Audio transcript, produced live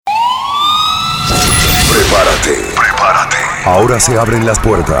Prepárate. Ahora se abren las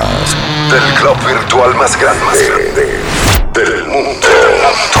puertas del club virtual más grande del mundo.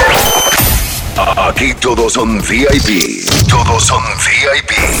 Aquí todos son VIP. Todos son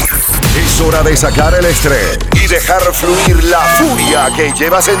VIP. Es hora de sacar el estrés y dejar fluir la furia que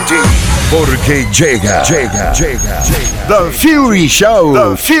llevas en ti. Porque llega The Fury Show.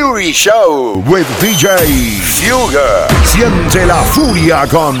 The Fury Show with DJ Fuga. Siente la furia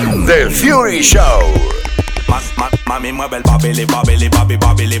con The Fury Show. Mami mueve el babili, babili, babi,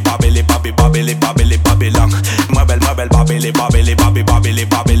 babili, babili, babi, babili, babili, babilán. Mueve el babili, babili, babi, babili,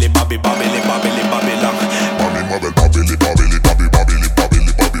 babili, babi, babili, babili, babilán. Mami mueve el babili, babili, babi, babili,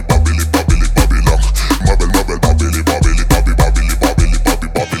 babili, babi, babili, babili, babilán. Mueve el babili, babili, babi, babili, babili, babi,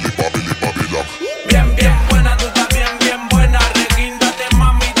 babili, babili, babilán. Bien buena, tú estás bien buena. Reguíndate,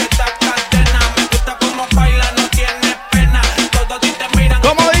 mami, de esta cadena. Me gusta cómo baila, no tienes pena. Todos ti te miran.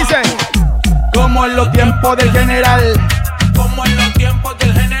 ¿Cómo dice? Como en los tiempos del general. Como en los tiempos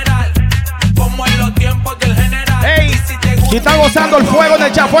del general. Como en los tiempos del general. Ey, si está gozando el fuego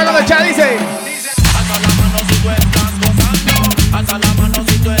del chat, dice. Alza la mano si tú estás gozando. Alza la mano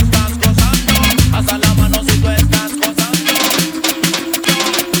si tú estás gozando. Alza la mano si tú estás gozando.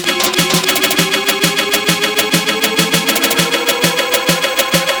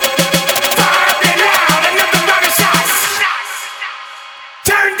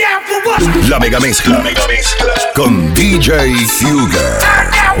 La mega mezcla con DJ Fuga.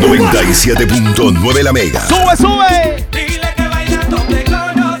 97.9 la mega. ¡Sube! Dile que bailando te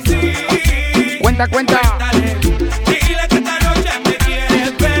conocí. Cuenta. Dile que esta noche me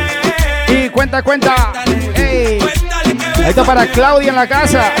quieres ver. Y cuenta. Ey. Cuéntale que Esto para Claudia en la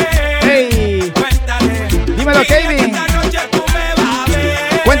casa. Ey. cuéntale. Dímelo, Kevin. Esta noche tú me vas a ver.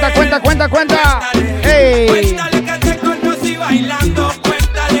 Cuenta. Ey. Cuéntale que te conocí bailando.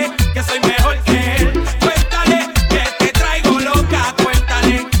 Cuéntale que soy mejor que él. Cuéntale que te traigo loca.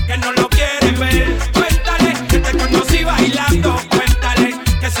 Cuéntale que no lo quieres ver. Cuéntale que te conocí bailando. Cuéntale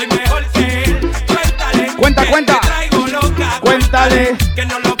que soy mejor que él. Cuéntale Cuenta. que te traigo loca. Cuéntale que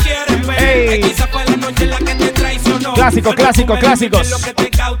no lo quieres ver. Ey. Que quizá fue la noche en la que te traicionó. Clásicos. Que lo que te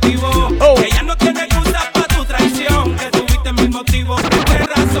cautivó. Oh. Que ya no tiene excusa para tu traición. Que tuviste mis motivos de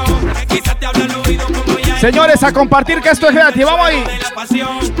razón. Que quizás te habla al oído como ya. Señores, a compartir que esto es gratis. Vamos ahí. De la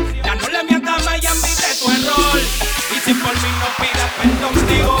pasión. Ya no le mientas más y admite tu error. Y si por mí no pidas perdón,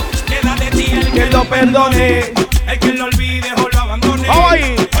 digo, queda de ti el que lo perdone. El que lo olvide o lo abandone. Vamos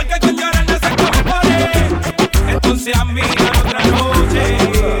ahí. Porque quien llora no se compone. Entonces amiga otra noche.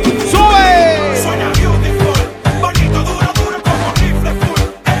 ¡Sube! Suena beautiful, bonito, duro como rifle full.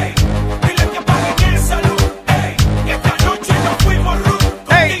 Ey, dile que apaguen esa luz. Ey, que esta noche nos fuimos rudos.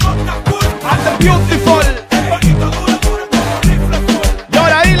 Ey. Contigo está cool. And the beautiful. Bonito, duro como rifle full. Y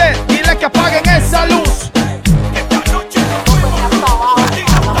ahora dile que apaguen esa luz. Que esta noche nos fuimos rudos. Contigo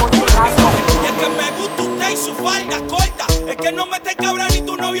está cool. Y es que me gusta usted y su falda corta. Es que no me te cabra ni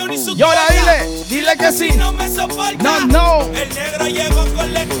tu novio ni su Y ahora tía. dile que sí. Si no me soporta. No. El negro llegó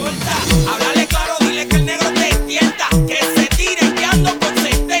con la escolta. Háblale claro, dile que el negro te tienta. Que se tire que ando con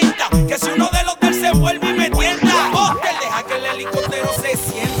 70. Que si uno de los del se vuelve y me tienta. Hostel, deja que el helicóptero se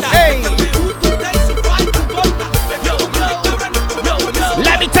sienta. Ey. Que me gusta usted y su falda corta.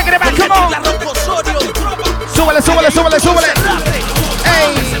 Let me take it back, come on. Súbele.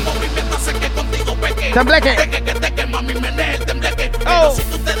 Ey. Tembleque. Oh.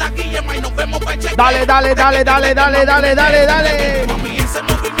 Dale.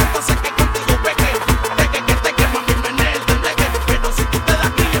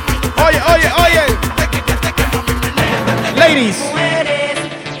 Oye. Ladies. Mujeres,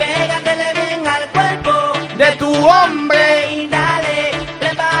 pégatele bien al cuerpo De tu hombre. y dale,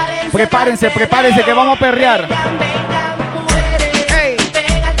 prepárense. Prepárense que vamos a perrear. Vengan, mujeres, Ey.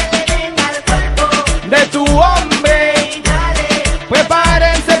 pégatele bien al cuerpo De tu hombre. y dale,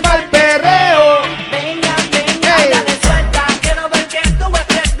 Prepárense para el perreo. vengan, Ey. dale suelta. Quiero ver que tú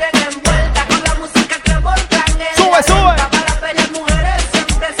estés bien envuelta con la música que volcan en Sube. Para pelear mujeres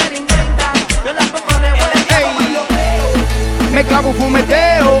siempre se le inventan. Yo las pongo revueltas Ey. como yo veo. Me clavo un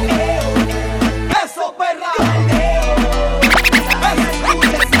fumeteo. Eso, perra.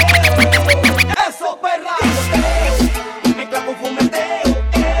 Eso, perra. Me clavo fumeteo.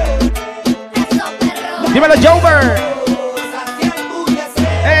 Dímelo, Jover.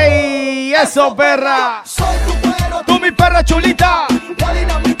 Ey, eso, perra. Soy tu perro, Tú, mi perra chulita. la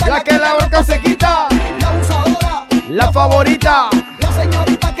dinamita, La que la boca se quita. la usadora, La favorita. la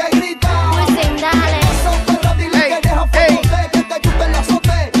señorita que grita. Eso, perra, dile Ey, que deja ey. fotote, que te gusta el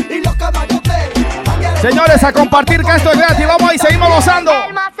azote y los caballotes. Señores, a compartir que esto es gratis. Vamos ahí, seguimos gozando.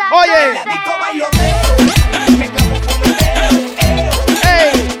 Oye. Disco bailoteo. Me clavo fumeteo.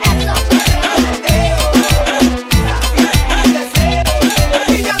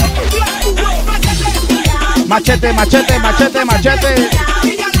 machete, machete, machete, machete.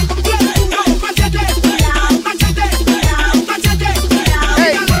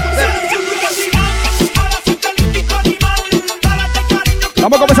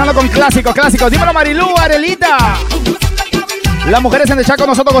 Vamos comenzando con clásicos, clásicos. Dímelo, Marilú, Arelita. Las mujeres en el chat con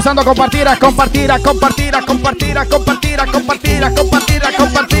nosotros gozando a compartir, a compartir, a compartir, a compartir, a compartir, a compartir, a compartir, a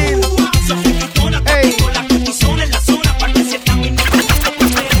compartir. Ey.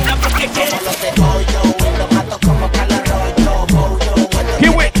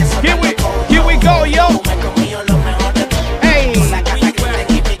 Here we go, yo. Ey.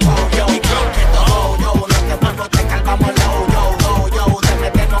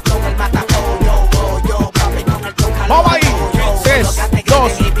 Vamos ahí. 3,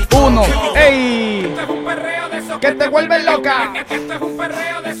 2, 1. ¡Ey! Que te vuelve loca. Esto es un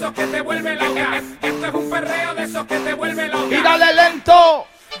perreo de esos que te vuelve loca. Esto es un perreo de esos que te vuelve loca. Y dale lento.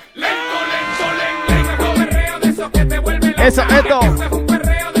 Lento, lento, lento. Esto es un perreo de esos que te vuelve loca. Eso, esto. Esto es un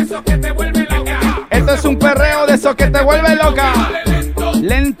perreo de esos que te vuelve loca. Esto es un perreo de esos que te vuelve loca. Lento.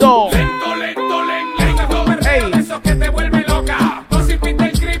 Lento. Lento, lento, lento. Esto es un perreo de esos que te vuelve loca. Pussy pinta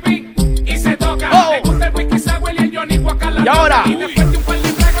el creepy y se toca. Oh. Me gusta el whisky sour y el Johnny Walker. Y ahora. Y después de un par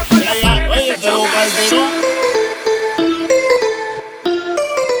de tragos con la pared se choca.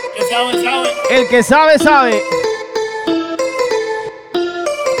 El que sabe, sabe.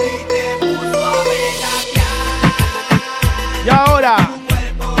 Y ahora.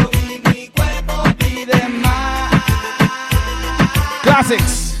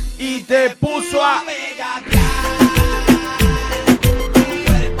 Classics. Y te puso a.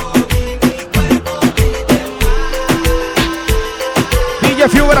 DJ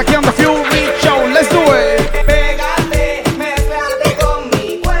Fever aquí on the Fuel Beat Show. Let's do it. Pégate, mezclate con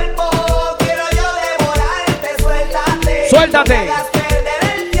mi cuerpo. Quiero yo devorarte, suéltate. Suéltate. No me hagas perder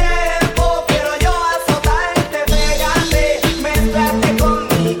el tiempo. Quiero yo azotarte. Pégate, mezclate con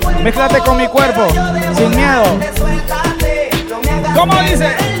mi cuerpo. Mézclate con mi cuerpo, Quiero yo sin miedo. devorarte, suéltate. No me hagas ¿Cómo perder dice?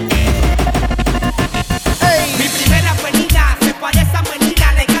 el Mi primera buenina se parece a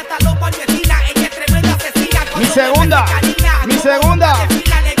Buenina, le encanta los pañuelinas, ella es tremenda asesina. Mi segunda, mi segunda,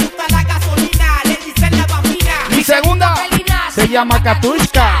 Le gusta la gasolina, le dicen la bambina. mi segunda se llama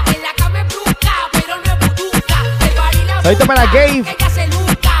Katushka. En la cama es brusca, pero no es butuca. El barila Ahorita para Gabe, ella se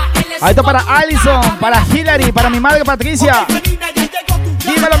luca. ahorita para Allison, para Hillary, para mi madre Patricia.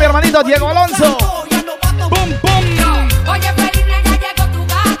 Dímelo, mi hermanito Diego Alonso. Pum, pum. Oye, Felina, ya llegó tu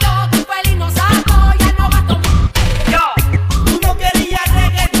gato. Tu felino saco, ya no gato. Tú no querías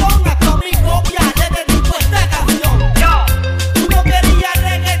reggaetón, a tu mi copia le dedico esta canción. Tú no querías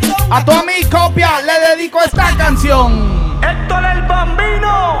reggaetón. A toda mi copia le dedico esta canción. Héctor el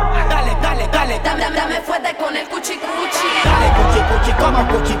Bambino. Dale, dale, dale. Dame fuerte con el cuchi cuchi. Dale, cuchi, cuchi, toma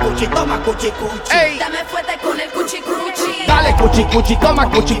cuchi, cuchi, toma cuchi, cuchi. Ey, Dame fuerte con el cuchi cuchi. dale cuchi, cuchi, toma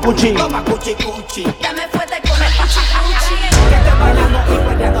cuchi, cuchi. Toma cuchi, cuchi. Dame fuerte con el cuchi cuchi. Que te bailando y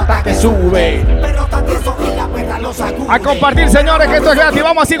bailando hasta Que sube. pero está tieso y la perra lo sacude. A compartir, señores, que esto es gratis.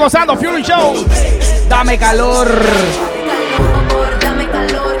 Vamos así gozando. Fury Show. Dame calor. Dame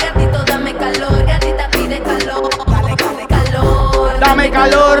calor, gatito, dame calor. Gatita pide calor. Dale, dale calor. Dame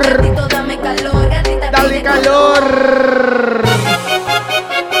calor. Gatito, dame calor. Gatita Dale pide calor.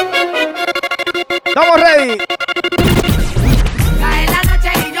 Estamos ready. Cae la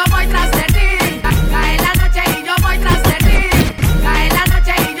noche y yo voy tras de ti. Cae la noche y yo voy tras de ti. Cae la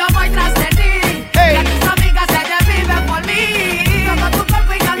noche y yo voy tras de ti. Ey. Que tus amigas se desviven por mí. Como tu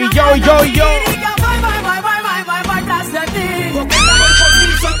cuerpo y yo Y yo, y yo, y yo. Y yo voy tras de ti. Porque voy por ti,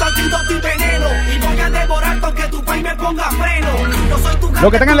 soy tu antídoto y veneno. Y voy a devorar con que tu país me ponga freno. Yo soy tu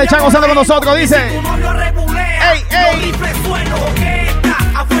Lo que tengan el chat gozando con nosotros, dice. Tu novio rebulea. Ey, ey. Los rifles suelo. Que esta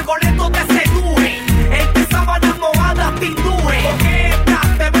a fuego lento te seduce. Este sábanas mojadas te induje. Porque esta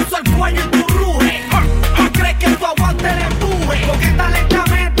te beso el cuello y tu ruge. ¿Tú crees que tu aguante el empuje? Porque esta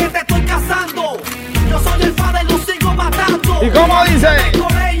lentamente te estoy cazando. Yo soy el padre, lo sigo matando. ¿Y cómo dice?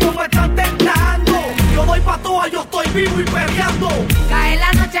 Con ellos me están tentando. Yo doy pa' toa, yo estoy vivo y perreando. Cae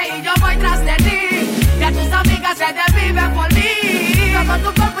la noche y yo voy tras de ti. Que tus amigas se desviven por mí. Como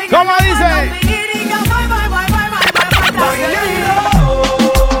tu cuerpo y yo ¿Cómo voy dice? a vivir. Y yo voy tras de ti.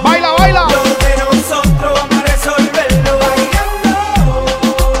 Baila, baila. De nosotros vamos a resolverlo bailando.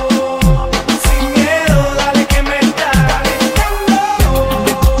 Sin miedo, dale que me está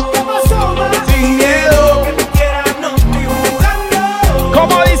calentando. ¿Qué pasó, ma? Sin miedo, que tú quieras no estoy jugando.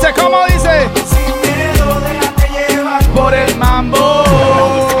 ¿Cómo dice? ¿Cómo dice? Sin miedo, déjate llevar Por el mambo.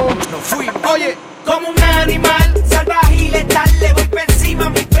 Oye, como un animal salvaje y letal. Le voy por encima a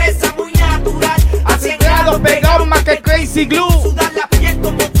mi presa muy natural. A 100 grados pegado más que Crazy Glue. Sudar la piel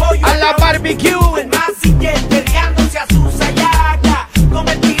como pollo A la barbecue. el más siguiente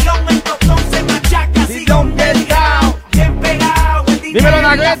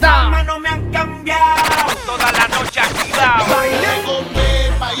Fiesta. No me han cambiado. Toda la noche activado. Dale con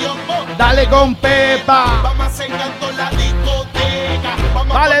Pepa, Yombo. Dale con Pepa. Vamos enseñando la discoteca.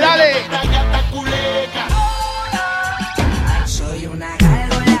 Vamos Dale, a dale. la gata culeca. Soy una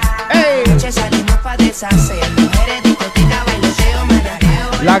gárgola. Ey. Anoche salimos pa' deshacer. Mujeres, discoteca, bailoteo,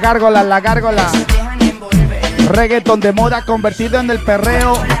 manajeo. La gárgola, la gárgola. Se dejan envolver. Reggaeton de moda convertido en el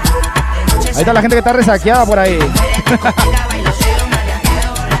perreo. Ahí está la gente que está resaqueada por ahí.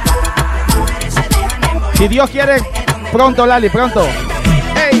 Si Dios quiere, pronto, Lali, pronto.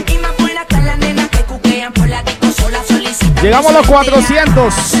 Ey. Llegamos a los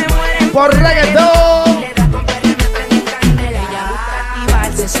 400 por reggaetón.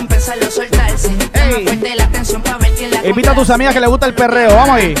 Ey. Invita a tus amigas que les gusta el perreo,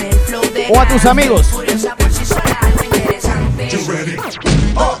 vamos ahí. O a tus amigos.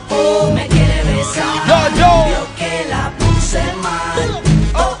 Yo. Que la puse mal.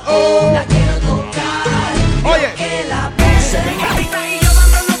 La quiero tocar. Oye, Que la puse mal.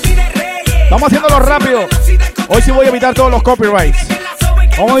 vamos haciéndolo rápido. Hoy sí voy a evitar todos los copyrights.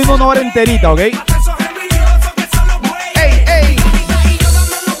 Vamos a ir una hora enterita, ¿ok? Ey, ey.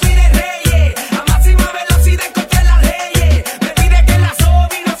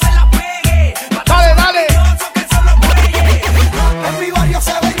 Dale, dale. En mi barrio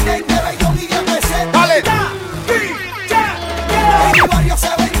se venden de 22 y 10 pesetas. Dale. En mi barrio se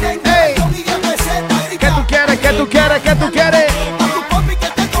venden de Ey. 22 y 10 pesetas. ¿Qué tú quieres? ¿Qué tú quieres? ¿Qué tú quieres? A tu papi que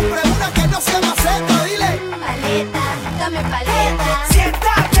te compre una que no sea maceta. Dile. Paleta, dame paleta.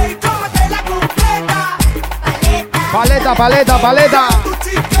 Siéntate y cómetela completa. Paleta. Paleta, paleta. Tu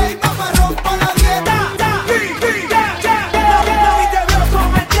chica y no me rompa la dieta.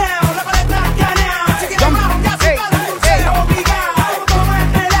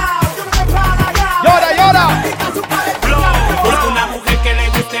 Llora, llora. Busca una mujer que le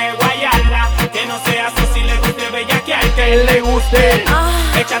guste guayarla, que no sea así si le guste bellaquear, que le guste.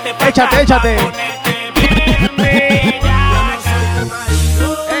 Échate pa' Échate, acá, échate. pa' ponerte bien bella.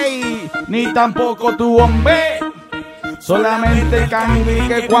 Ey, ni tampoco tu hombre. Solamente Candy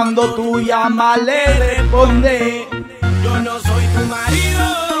que cuando tú llamas le responde. Yo no soy tu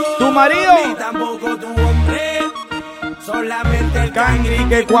marido, Tu marido. ni tampoco tu hombre. Solamente el cangri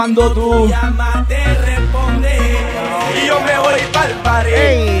Que cuando tú. llama te responde. Y yo me voy pa'l party.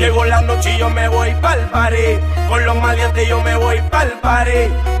 Ey. Llegó la noche y yo me voy pa'l party. Con los maleantes yo me voy pa'l party.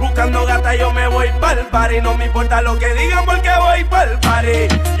 Buscando gata yo me voy pa'l party. No me importa lo que digan porque voy pa'l party.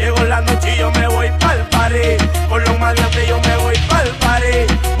 Llegó la noche y yo me voy pa'l party. Con los maleantes yo me voy pa'l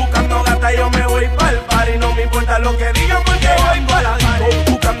party. Buscando gata yo me voy pa'l party. No me importa lo que digan porque voy pa'l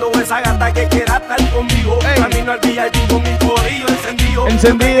party. Buscando esa gata que quiera estar conmigo. Ey. Camino al VIP con mi corillo encendido.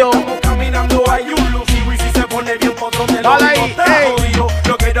 Encendido. Estamos caminando, hay un lucido. Y si se pone bien potón de Dale lo ahí, mismo está ey. jodido.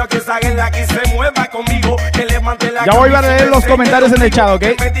 Yo quiero que salga que se mueva conmigo. Que le mande la Ya voy a camisa y leer me los enseñe comentarios en el chat, ¿ok?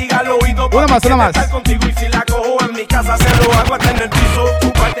 que me diga al oído, Una más, papi, una quiero más. estar contigo. Y si la cojo en mi casa se lo hago hasta en el piso.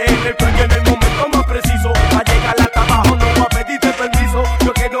 Uparte en el cuello en el momento más preciso. Pa' llegar hasta abajo no voy a pedirte permiso.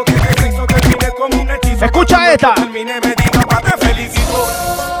 Yo quiero que este sexo termine como un hechizo. Escucha Cuando esta. termine me diga pa' te felicito.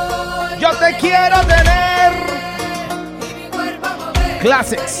 Yo te quiero tener.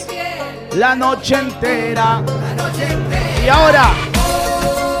 Classics. La noche entera. Y ahora.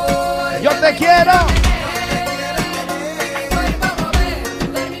 Yo te quiero.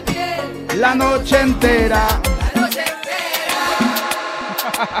 La noche entera.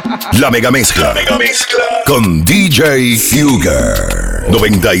 La mega mezcla. Con DJ Fugger.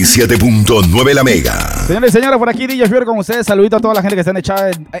 97.9 La Mega. Señores y señores, por aquí DJ Fury con ustedes. Saludito a toda la gente que está en el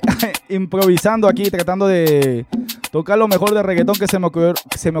chat improvisando aquí, tratando de tocar lo mejor de reggaetón que se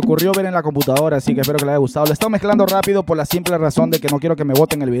me ocurrió ver en la computadora. Así que espero que les haya gustado. Lo estoy mezclando rápido por la simple razón de que no quiero que me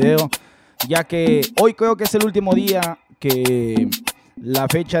boten el video, ya que hoy creo que es el último día que la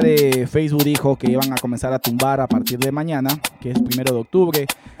fecha de Facebook dijo que iban a comenzar a tumbar a partir de mañana, que es 1 de octubre.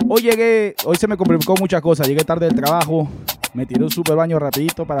 Hoy se me complicó muchas cosas. Llegué tarde del trabajo, me tiré un super baño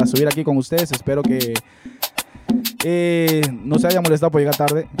rapidito para subir aquí con ustedes. Espero que no se haya molestado por llegar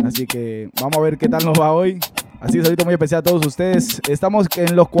tarde. Así que vamos a ver qué tal nos va hoy. Así que saludo muy especial a todos ustedes. Estamos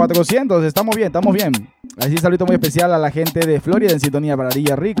en los 400, estamos bien, estamos bien. Así que saludo muy especial a la gente de Florida en sintonía, para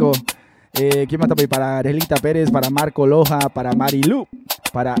Rilla Rico. ¿Quién más está por ahí? Para Arelita Pérez, para Marco Loja, para Marilu,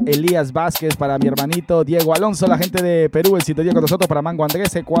 para Elías Vázquez, para mi hermanito Diego Alonso, la gente de Perú en sintonía con nosotros, para Mango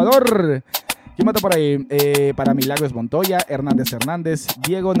Andrés, Ecuador. ¿Quién más está por ahí? Para Milagros Montoya, Hernández,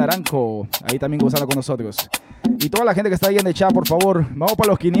 Diego Naranjo, ahí también gozando con nosotros. Y toda la gente que está ahí en el chat, por favor, vamos por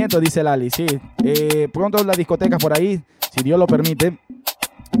los 500, dice Lali, sí. Pronto las discotecas por ahí, si Dios lo permite.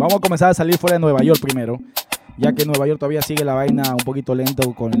 Vamos a comenzar a salir fuera de Nueva York primero. ya que en Nueva York todavía sigue la vaina un poquito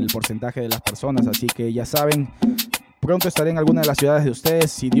lento con el porcentaje de las personas, así que ya saben, pronto estaré en alguna de las ciudades de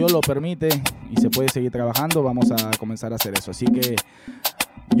ustedes, si Dios lo permite y se puede seguir trabajando, vamos a comenzar a hacer eso. Así que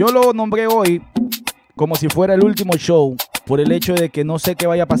yo lo nombré hoy como si fuera el último show, por el hecho de que no sé qué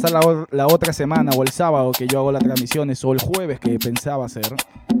vaya a pasar la otra semana, o el sábado que yo hago las transmisiones, o el jueves que pensaba hacer,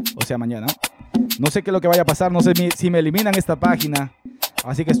 o sea mañana. No sé qué es lo que vaya a pasar, no sé si me eliminan esta página,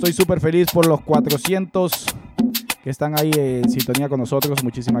 así que estoy súper feliz por los 400 que están ahí en sintonía con nosotros.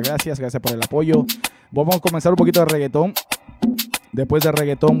 Muchísimas gracias por el apoyo. Vamos a comenzar un poquito de reggaetón. Después de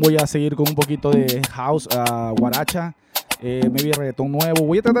reggaetón voy a seguir con un poquito de house, guaracha, maybe reggaetón nuevo.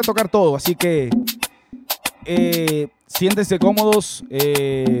 Voy a tratar de tocar todo, así que siéntense cómodos,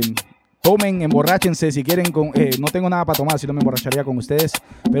 tomen, emborráchense si quieren. No tengo nada para tomar, si no me emborracharía con ustedes,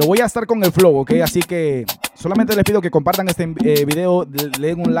 pero voy a estar con el flow, ¿ok? Así que solamente les pido que compartan este video, le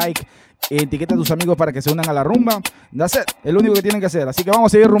den un like, etiqueten a tus amigos para que se unan a la rumba. That's it, es lo único que tienen que hacer. Así que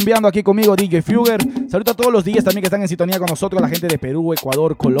vamos a seguir rumbeando aquí conmigo, DJ Fugger. Saludo a todos los DJs también que están en sintonía con nosotros, la gente de Perú,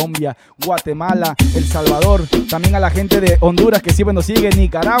 Ecuador, Colombia, Guatemala, El Salvador, también a la gente de Honduras que siempre nos sigue,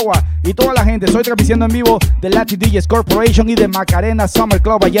 Nicaragua y toda la gente. Estoy transmitiendo en vivo de Latin DJs Corporation y de Macarena Summer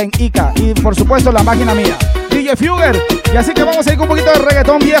Club allá en Ica, y por supuesto la máquina mía, DJ Fugger. Y así que vamos a ir con un poquito de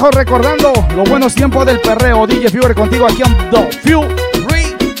reggaetón viejo, recordando los buenos tiempos del perreo. DJ Fugger contigo aquí en The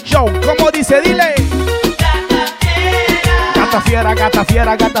Fury Show. Como dice, dile. Gata fiera, gata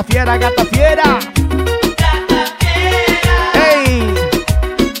fiera, gata fiera, gata fiera. Hey,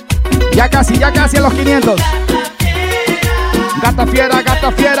 ya casi a los 500. Gata fiera,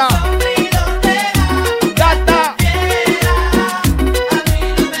 gata fiera. Gata.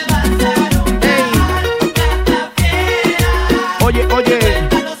 Hey. Oye, oye.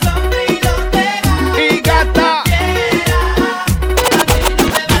 Y gata.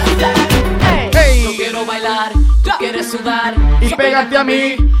 Hey. Yo quiero bailar, tú quieres sudar Y pégate a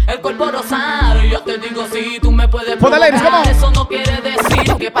mí. el cuerpo rosado. Yo te digo si tú me puedes Pon the ladies, come on. Eso no quiere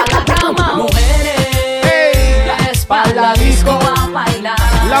decir que para la cama. Mujeres, Hey. la espalda disco a bailar.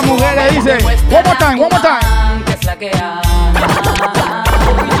 Las mujeres dicen, Demuestra one more time, one more time. que es la que hay.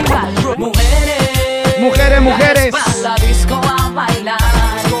 Mujeres, Mujeres, mujeres. la espalda disco a bailar.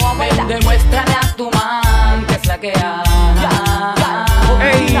 Ven, demuéstrale a tu man que es la que hay.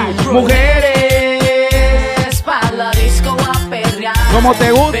 Hey, mujeres, Para la disco a perrear. como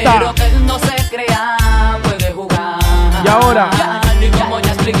te gusta. Pero que él no se crea, puede jugar. Y ahora, Y como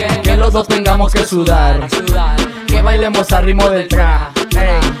ya expliqué, que los dos tengamos que sudar. Que bailemos al ritmo del trap.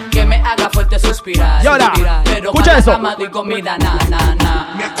 Que me haga fuerte suspirar. Y ahora, suspirar. Pero escucha para la eso. cama doy comida, na, na, na.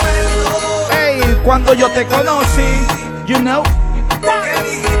 hey, cuando yo te conocí, you know. Que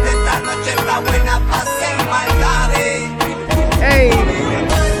dijiste esta noche está buena para hacer maldades. Hey,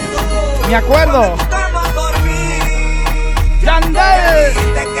 me acuerdo. Cama a dormir. Yandel.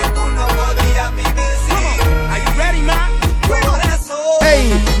 Dijiste que tú no podías vivir sin. Are you ready, man? Por eso. Hey,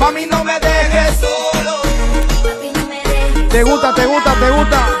 mami, no me dejes. Solo. Te gusta, te gusta, te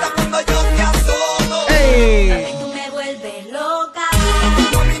gusta. Cuando yo te asomo. Hey, Tú me vuelves loca,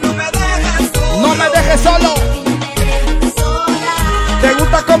 Mami, no me dejes solo. no me dejes solo. tú me dejas sola. Te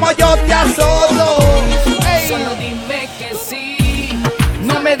gusta como yo te asolo. Hey, Solo dime que sí.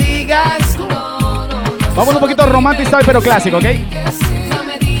 no me digas. No, no, no. Vamos un poquito romantic style, pero clásico, ¿ok? Que sí. No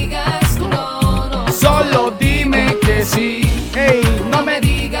me digas no, no. Solo dime que sí. Hey, No me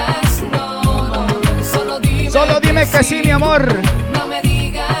digas no, no. solo dime que sí, mi amor. No me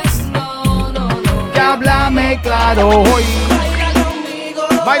digas no, no, no. Que háblame claro hoy. Baila conmigo.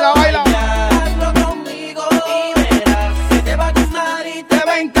 Baila, baila. Baila conmigo y verás que te va a gustar y Te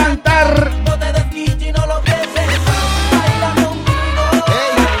va a encantar. no te desquites y no lo pienses. Baila conmigo.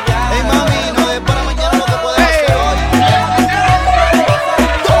 Hey, mami, no es para mañana lo que puedes Hey. hacer hoy.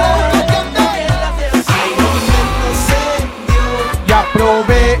 Y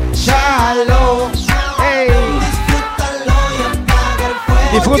aprovechalo. Hey,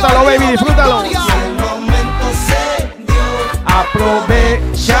 disfrútalo, baby, disfrútalo.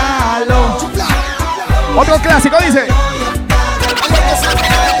 Aprovechalo. Otro clásico dice.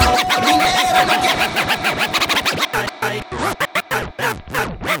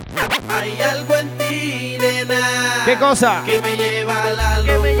 Hay algo en ti, nena, ¿Qué cosa? que me lleva a la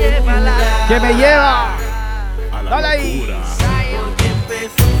locura. Que me lleva. Dale ahí. Porque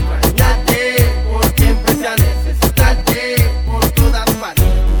empecé a extrañarte, porque empecé a necesitarte por todas partes.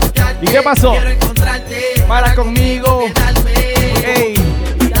 ¿Y qué pasó? Quiero encontrarte Para conmigo. quedarme. Ey.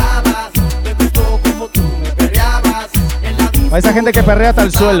 Me mirabas, me gustó como tú me perreabas en la A esa gente que perrea hasta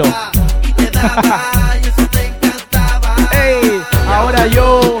el suelo. y te daba, y eso te encantaba. Ey, ahora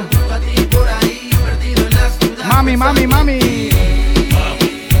yo. A ti por ahí, perdido en las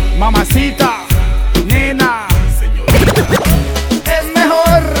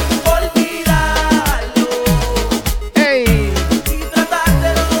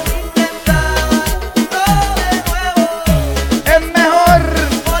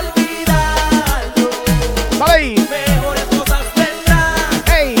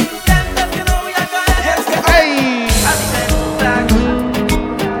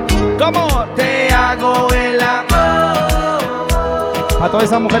 ¿Cómo? Te hago el amor. A todas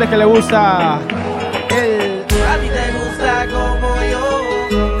esas mujeres que le gusta el... A ti te gusta como yo.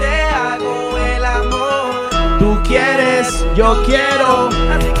 Te hago el amor. Tú quieres, yo quiero.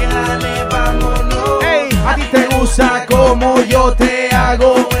 Así que dale, vámonos. Ey, a ti te gusta como yo te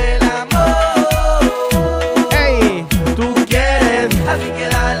hago. El amor. Ey, tú quieres. Así que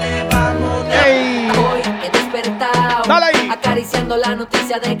dale, vámonos. Ey, Hoy he despertado, dale ahí. acariciando la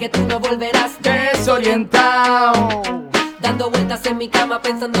noticia de que tú no volverás. Desorientado. Dando vueltas en mi cama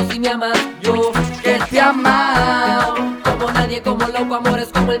pensando si me amas. Yo que te amo. Como nadie, como loco, amores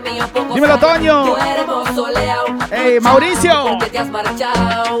como el mío. Poco Dímelo, saben. Toño. Tú hermoso, Leao. Ey, Mauricio. Porque te has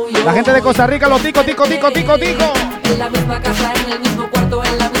marchado. Yo, La gente de Costa Rica, los tico. en la misma casa, en el mismo cuarto,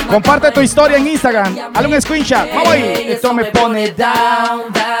 en la misma Comparte cama, tu historia en Instagram. Hazle un screenshot. Vamos ahí. Esto me pone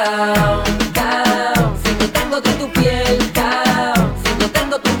down, down, down. Si no tengo de tu piel, down. Si no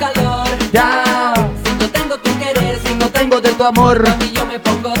tengo tu calor, down. Si no tengo tu querer, si no Tengo de tu amor. mami, yo me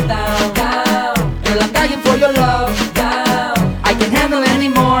pongo down, down. Girl, I'm dying for your love, down. I can't handle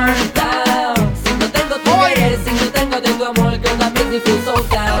anymore, down. Si no tengo tu querer, si no tengo de tu amor, girl, that makes me feel so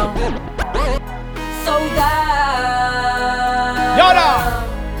down. So down. Y ahora.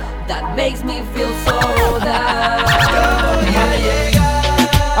 That makes me feel so down.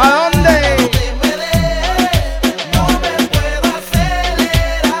 ¿A dónde? No me puedo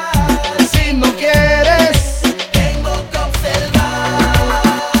acelerar. Si no quieres. Tengo que observar.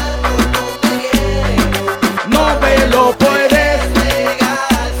 No me lo puedes. Sé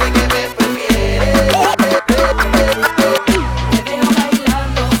que me prefieres. Te veo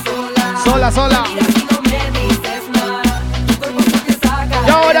bailando sola. Sola. Mira si no me dices nada. Tu cuerpo se te saca. Y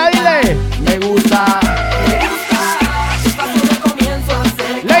ahora dile. Me gusta. Despacio me comienzo a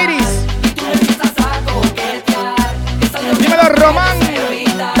acercar. Ladies. Y tú me empiezas a coquetear. Es algo que Dímelo, Román. no puedes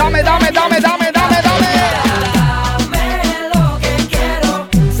evitar. Dame. Dame lo que quiero.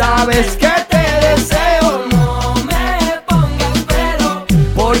 Sabes que te deseo. No me pongas pero.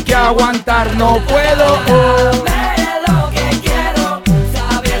 Porque aguantar no puedo. Dame lo que quiero.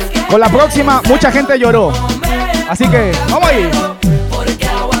 Sabes que Con la próxima, mucha gente lloró. Así que, vamos ahí. porque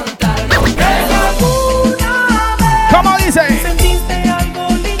aguantar no puedo. ¿Cómo dice? Sentiste algo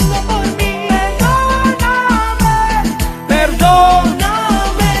lindo por mí. Perdón.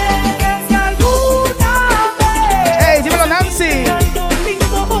 Perdóname. Que si alguna vez Ey, dímelo, Nancy. algo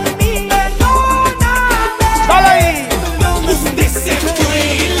lindo por mí. Perdóname. Dale ahí.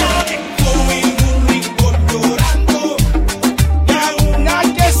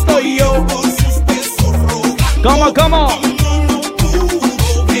 Aquí estoy yo. ¿Cómo?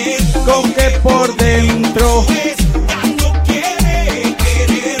 Con que por dentro.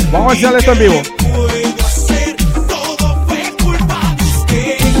 Vamos a hacer esto en vivo.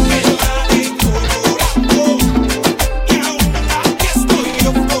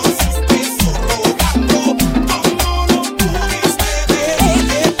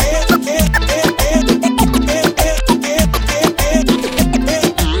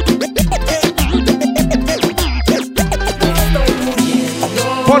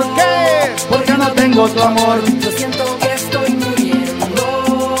 ¿Por qué? Porque no tengo tu amor. Yo siento que estoy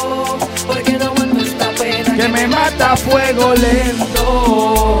muriendo. Porque no aguanto esta pena Que me mata a fuego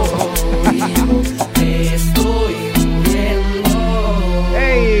lento. me estoy muriendo.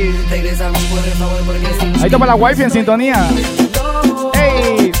 Ey, Regresa por favor porque sin ahí toma la wifi en sintonía.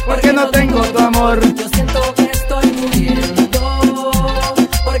 Ey, porque no tengo tu amor. Yo siento que estoy muriendo.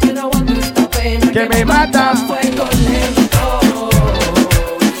 Porque no aguanto esta pena Que me mata. a fuego lento.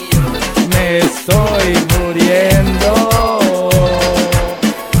 Me estoy muriendo.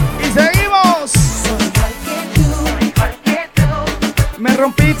 Y seguimos. Me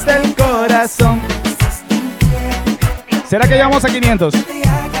rompiste el corazón. ¿Será que llegamos a 500?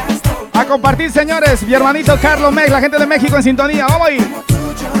 A compartir, señores. Mi hermanito Carlos Mex, la gente de México en sintonía. Vamos ahí.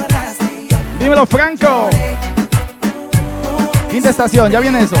 Dímelo, Franco. Quinta estación, ya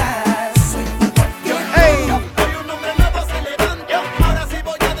viene eso. ¡Ey!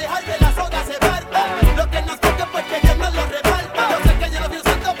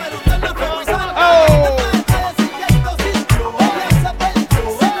 ¡Oh!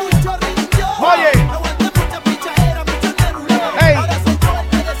 Oye. ¡Ey!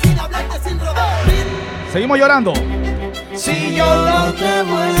 Seguimos llorando. Si yo no te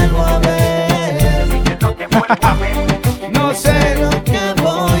vuelvo a ver, no sé lo que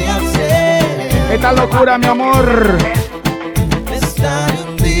voy a hacer. Esta locura, mi amor. Estar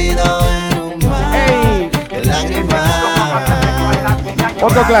hundido en un mar de lágrimas.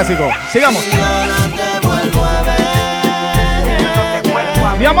 Otro clásico. Sigamos. Yo no te vuelvo a ver.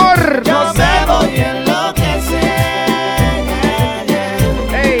 Mi amor.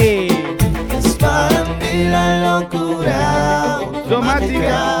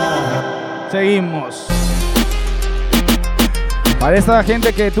 Para esta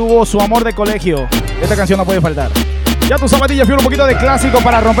gente que tuvo su amor de colegio, esta canción no puede faltar. Ya tu zapatilla fue un poquito de clásico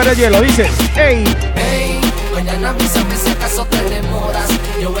para romper el hielo. Dice, hey. Hey, mañana avísame si acaso te demoras.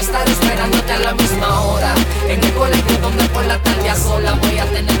 Yo voy a estar esperándote a la misma hora. En el colegio donde por la tarde a sola voy a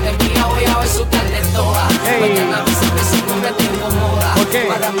tenerte mía, voy a ver su tarde toda. Hey. Mañana avísame si no me te incomoda. ¿Por qué?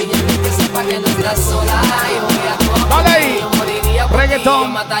 Para mí que sepa que no estás sola. Y voy a tu amor. Dale ahí. Yo moriría por Reggaetón. ti, yo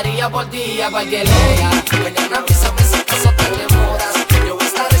mataría por ti a cualquier hora. Mañana avísame si acaso te demoras. Yo voy a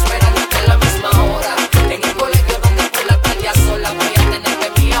estar esperándote a la misma hora. En el colegio donde por la tarde a sola voy a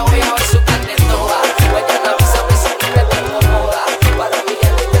tenerte mía, voy a ver su tarde toda. Mañana avísame si no me te incomoda. Para mí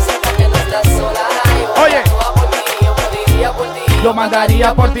que sepa que no estás sola. Oye. Yo moriría por ti. Yo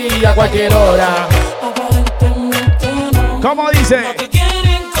mandaría por ti a cualquier hora. ¿Cómo dice?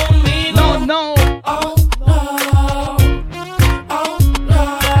 No, no.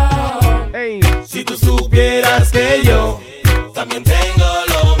 Hey. Si tú supieras que yo también tengo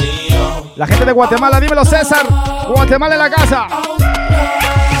lo mío. La gente de Guatemala, dímelo César. Guatemala en la casa.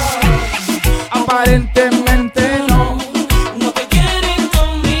 Aparentemente no. No te quieren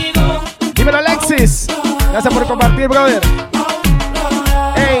conmigo. Dímelo Alexis. Gracias por compartir, brother.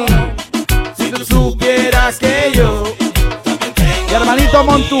 Hey. Si tú supieras que yo también tengo Mi hermanito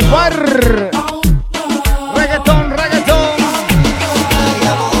Montufar. Reggaetón, reggaetón.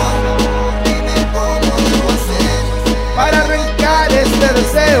 Para arrancar este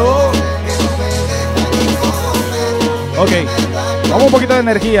deseo. Ok, vamos un poquito de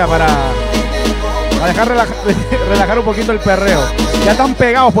energía para dejar relajar un poquito el perreo. Ya están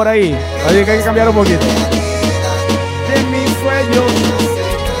pegados por ahí, así que hay que cambiar un poquito. De mis sueños.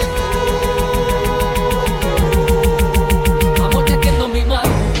 Amor, te entiendo mi mano.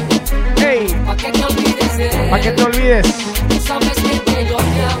 Hey, Pa' que te olvides de él. para que te olvides. Tú sabes que yo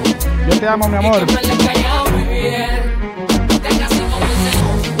te amo. Yo te amo, mi amor. Y que me le caiga muy bien. No tengas inconvenientes.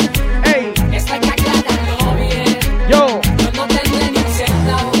 Hey, Esto hay que aclararlo bien. yo, Yo no tengo ni un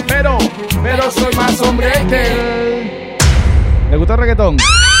centavo. pero soy más hombre que él. ¿Le gustó el reggaetón?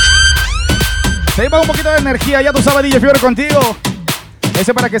 Seguimos un poquito de energía, ya tú sabes, DJ Fiebre contigo.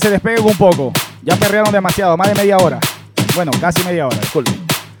 Ese para que se despeguen un poco. Ya perrearon demasiado, más de media hora. Bueno, casi media hora, disculpen.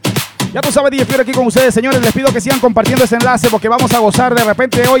 Ya tú sabes, DJ Fiebre aquí con ustedes, señores. Les pido que sigan compartiendo ese enlace porque vamos a gozar. De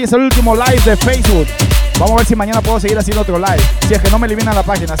repente hoy es el último live de Facebook. Vamos a ver si mañana puedo seguir haciendo otro live. Si es que no me eliminan la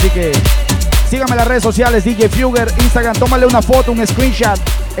página, así que síganme en las redes sociales, DJ Fugger, Instagram. Tómale una foto, un screenshot,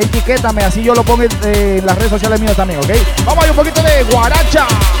 etiquétame, así yo lo pongo en las redes sociales mías también, ¿ok? Vamos a ir un poquito de guaracha.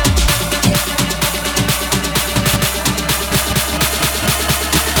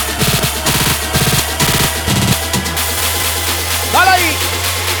 Dale ahí.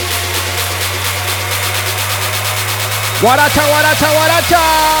 Guaracha, guaracha, guaracha.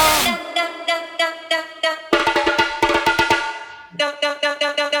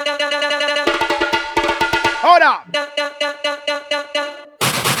 Ahora.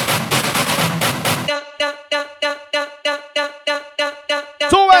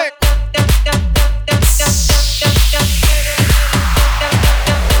 Sube.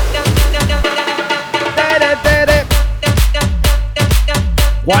 Tere, tere.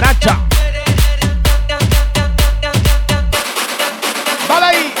 Guaracha. Dale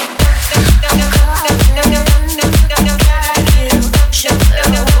ahí.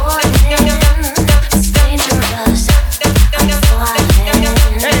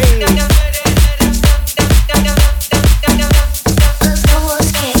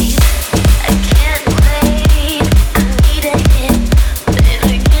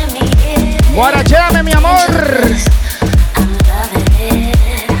 Guarachéame, mi amor.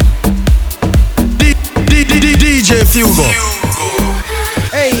 DJ Fugo.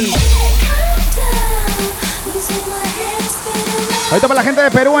 Ey. Ahorita para la gente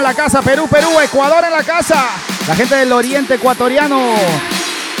de Perú en la casa, Perú, Ecuador en la casa. La gente del oriente ecuatoriano,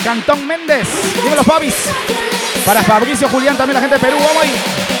 Cantón Méndez. Dímelo, Fabis. Para Fabricio Julián, también la gente de Perú, vamos ahí.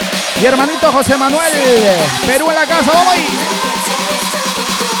 Mi hermanito José Manuel, Perú en la casa, vamos ahí.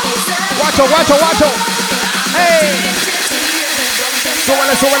 Guacho, guacho, guacho. ¡Ey!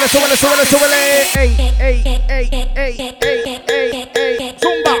 Súbele, súbele, súbele, súbele, súbele. ¡Ey, ey, ey, ey, ey, ey, ey!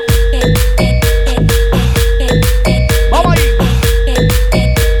 ¡Zumba! ¡Vamos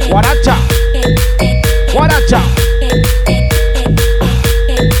ahí! Guaracha. Guaracha.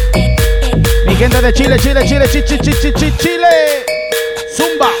 Mi gente de Chile, Chile, Chile, Chile.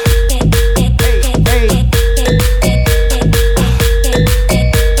 Zumba. Ey, ey.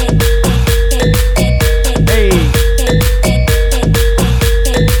 Ey.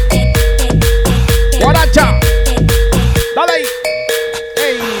 Guaracha. Dale ahí.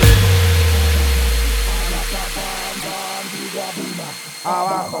 Ey.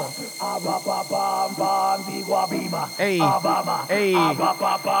 Ey, ey.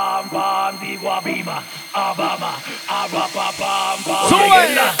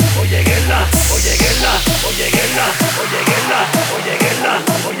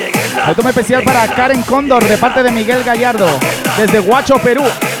 Esto es especial para Karen Cóndor de parte de Miguel Gallardo desde Huacho, Perú.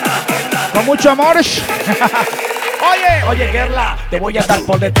 Con mucho amor. Oye, Gerla, te voy a dar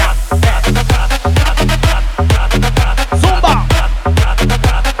por detrás. Zumba.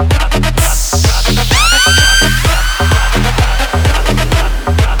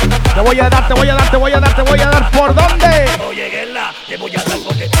 Te voy a dar por dónde. Oye, Gerla, te voy a dar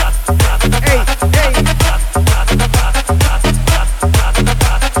por detrás. Ey.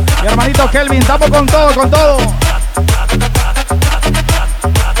 Mi hermanito Kelvin, estamos con todo.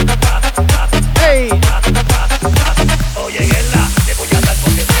 Ey. Oye, Gerla, te voy a dar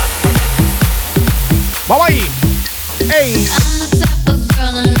por detrás. Vamos ahí. Ey.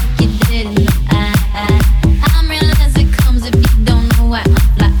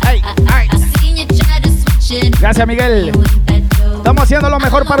 Gracias, Miguel. Estamos haciendo lo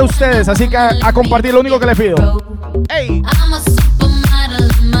mejor para ustedes, así que a compartir, lo único que les pido. Ey.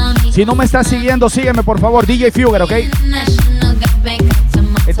 Si no me estás siguiendo, sígueme por favor, DJ Fugger, ¿ok?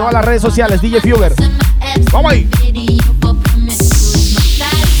 En todas las redes sociales, DJ Fugger. Vamos ahí.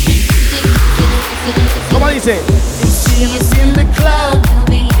 ¿Cómo dice?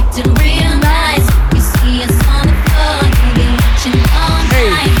 Hey.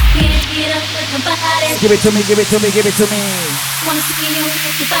 Give it to me, give it to me, give it to me.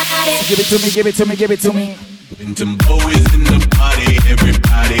 Give it to me, give it to me, give it to me. When Timbo is in the party,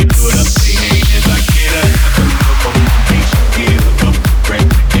 everybody put up their hands. I get up on my feet, get up, break.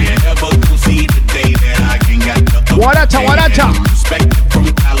 Can't ever go see the day that I can get the Guaracha. Respect from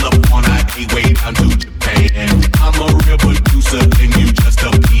California, I way down to Japan. I'm a real producer, and you just a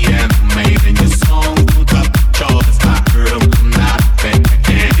piano man. And your song don't top charts, I heard them come out of bed.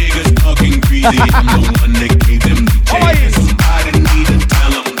 And niggas talking greasy, I'm the one that gave them the chance. Somebody need to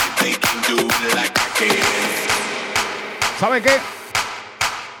tell them that they can do it like I can. ¿Sabe qué?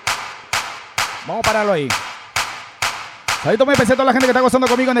 Vamos a pararlo ahí. Saludos muy especial a toda la gente que está gozando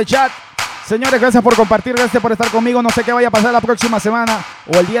conmigo en el chat. Señores, gracias por compartir, gracias por estar conmigo. No sé qué vaya a pasar la próxima semana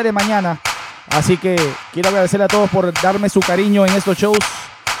o el día de mañana. Así que quiero agradecerle a todos por darme su cariño en estos shows,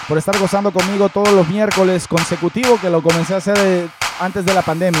 por estar gozando conmigo todos los miércoles consecutivos, que lo comencé a hacer antes de la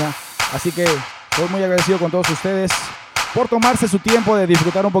pandemia. Así que estoy muy agradecido con todos ustedes por tomarse su tiempo de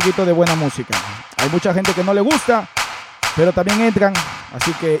disfrutar un poquito de buena música. Hay mucha gente que no le gusta, pero también entran.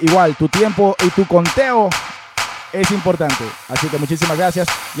 Así que igual, tu tiempo y tu conteo es importante. Así que muchísimas gracias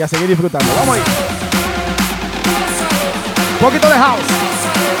y a seguir disfrutando. Vamos ahí. Un poquito de house.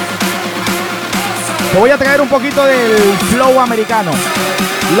 Te voy a traer un poquito del flow americano,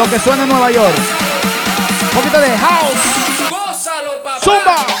 lo que suena en Nueva York. Un poquito de house.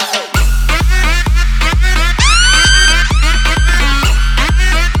 Zumba.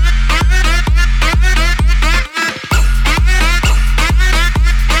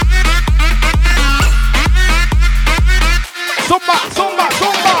 Zumba, zumba,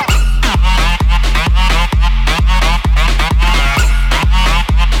 zumba.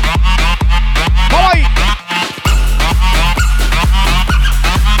 Vamos ahí.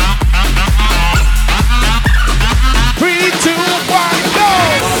 3, 2, 1, go.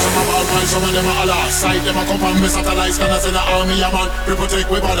 Some of them are Allah, side them a come from me satellites, can I say the army a man, people take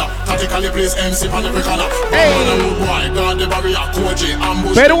we bother, tactically place MC on every corner. Boy, God the barrier, Koji,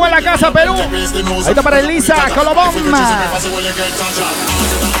 ambush. Perú en la casa, Perú. Ahí está para Elisa, Colobón.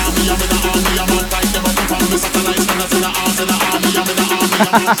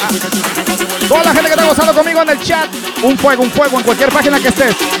 Toda la gente que está gozando conmigo en el chat, un fuego en cualquier página que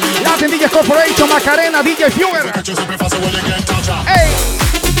estés. Latin DJ Corporation, Macarena, DJ Fugger. ¡Ey!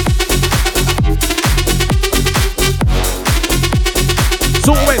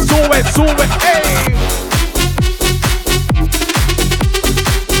 Sube, sube, sube. ¡Ey!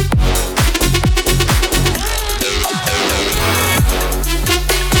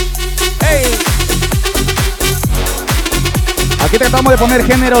 ¡Ey! Aquí tratamos de poner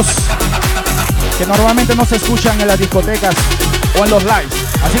géneros que normalmente no se escuchan en las discotecas o en los lives.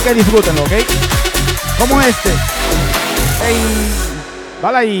 Así que disfrútenlo, ¿ok? Como este. ¡Ey!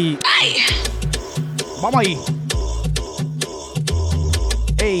 Dale ahí. Vamos ahí.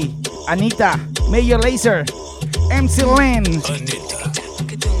 Hey, Anita, Major Lazer, MC Len.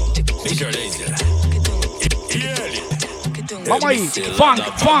 Vamos ahí, funk,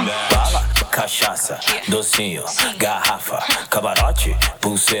 funk. cachaça, docinho, garrafa, camarote,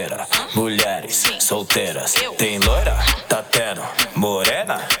 pulseira, mulheres solteiras. Tem loira? Tá tendo.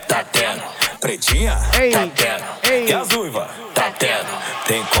 Morena? Tá tendo. Pretinha? Tá tendo. E as uivas? Tá tendo.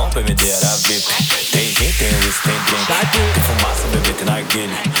 Tem compra, medeira, VIP. Tem gin, tem whisky, tem drink. Tem fumaça, bebê, tem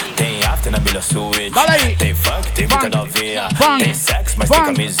narguilha. Tem after na melhor suíte. Tem funk, tem muita novinha. Tem sexo, mas tem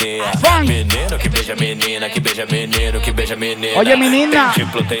camisinha. Menino que beija menina, que beija menino, que beija menina. Olha, menina. Tem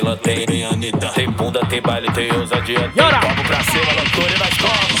Diplo, tem Lantém, tem Anitta. Tem bunda, tem baile, tem ousadia. Tem copo pra cima, loucura e nós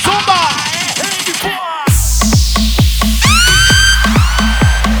vamos. Zumba!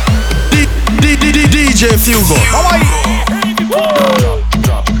 DJ Fugo. Vamos aí.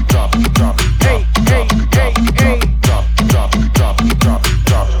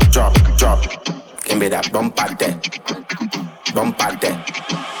 Give me that bombarte, bombarte.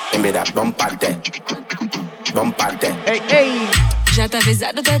 Give me that bombarte, bombarte. Ei, ei. Já tá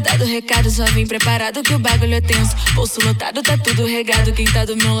avisado, tá dado recado, só vim preparado que o bagulho é tenso. Bolso lotado, tá tudo regado, quem tá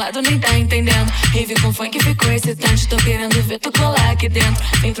do meu lado nem tá entendendo. Rave com funk ficou excitante, tô querendo ver tu colar aqui dentro.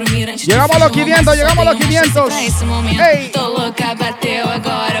 Vem pro mirante. Llegamos a los 500, llegamos a los 500. Esse momento, ei. Tô louca, bateu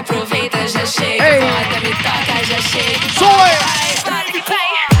agora, aproveita, já chega. Bota, me toca, já chega. Sube!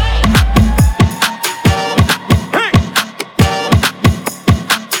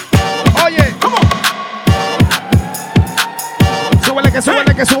 Oye, ¿cómo? Súbele, que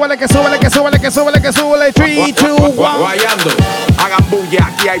súbele, que súbele, que súbele, que súbele, que súbele, que súbele. 3, 2, 1. Guayando, hagan bulla,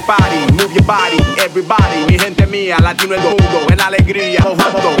 aquí hay party. Move your body, everybody. Mi gente mía, latino el mundo, en alegría.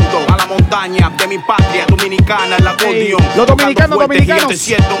 Junto a la montaña de mi patria dominicana, el acordeón. Los dominicanos, dominicanos. Yo te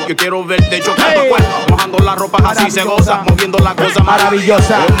siento, yo quiero verte chocar tu cuerpo. Mojando las ropas así se goza, moviendo la cosa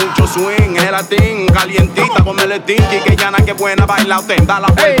maravillosa. Con mucho swing, el latín, calientita, con el tinky, que llana, que buena baila usted. Da la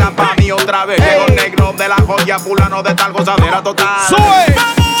vuelta pa' mí otra vez. Llegó negro de la joya, fulano de tal gozadera total. ¡Sube!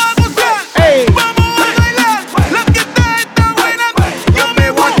 Vamos a gozar, ey. Vamos a bailar, la fiesta está buena, yo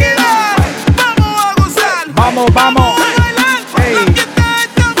me voy a quedar. Vamos a gozar, vamos, vamos. A bailar, ey. la fiesta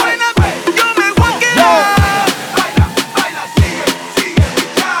está buena, yo me voy a quedar. Baila, baila, sigue,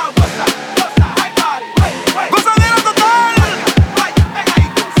 chao, goza, hay party, gozadera total.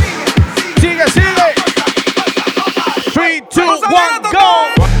 Sigue. 3, 2, 1, go.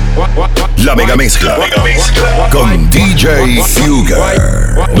 La mega mezcla con DJ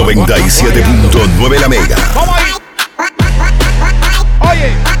Fugger. 97.9 la mega. Vamos ahí.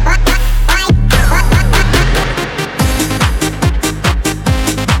 Oye.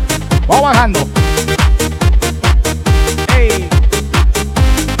 Vamos bajando. Ey.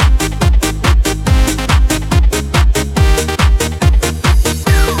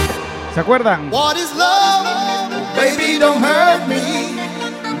 ¿Se acuerdan? What is love? Baby, don't hurt me.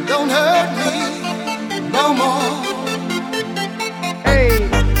 Don't hurt me no more. Hey.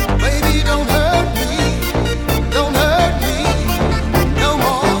 Baby, don't hurt me. Don't hurt me no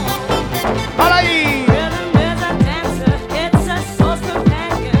more. ¡Para ahí!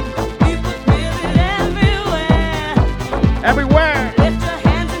 Everywhere. Lift your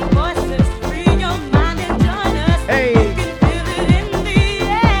hands and voices, free your mind and join us. Hey. You can feel it in the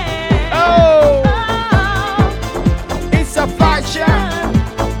air. Oh. It's a fashion.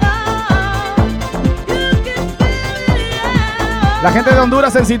 La gente de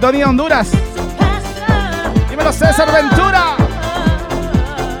Honduras en sintonía, Honduras. Dímelo, César Ventura.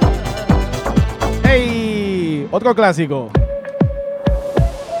 ¡Ey! Otro clásico.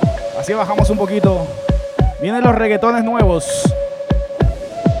 Así bajamos un poquito. Vienen los reggaetones nuevos.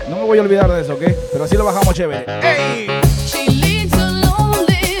 No me voy a olvidar de eso, ¿ok? Pero así lo bajamos chévere. ¡Ey!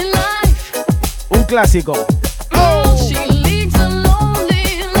 Un clásico. Oh.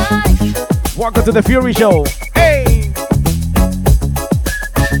 Welcome to the Fury Show. ¡Ey!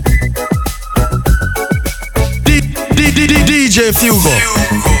 DJ Fugo.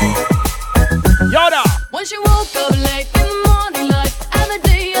 Y ahora. When she woke up late in the morning light, and the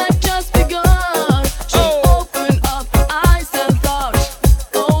day had just begun, she opened up her eyes and thought,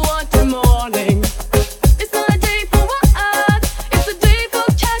 oh, what a morning. It's not a day for work, it's a day for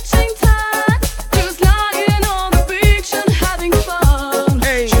catching time. Just lying on the beach and having fun.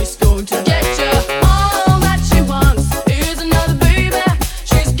 She's going to get you all that she wants. Here's another baby,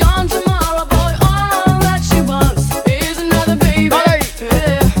 she's gone tomorrow, boy. All that she wants is another baby.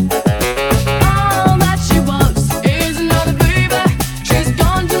 Yeah.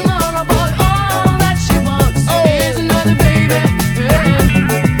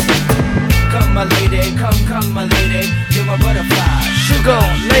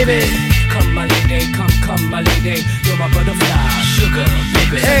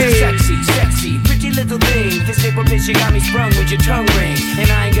 kiss, you got me sprung with your tongue ring.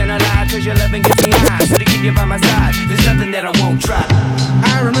 And I ain't gonna lie, cause your loving gets me high. So to keep you by my side, there's nothing that I won't try.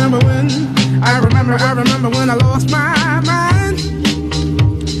 I remember when I lost my mind.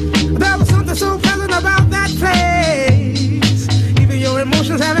 There was something so pleasant about that place. Even your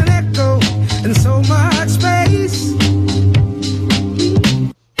emotions have an echo in so much space.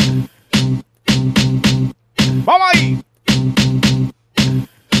 Vamos ahí.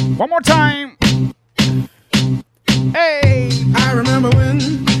 One more time. Hey. I remember when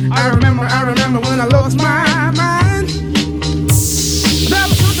I lost my mind. There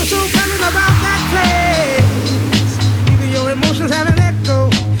was something so pleasant about that place. Even your emotions have an echo.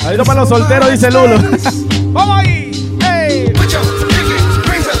 Ahí para los solteros, dice Lulo. Vamos ahí. Hey. Put your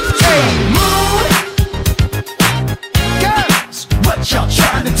rings up. Hey. Girls, what y'all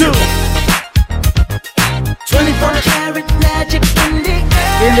trying to do? 24 karat magic in the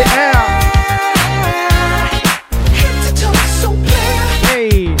air. In the air. Head to toe, so clear.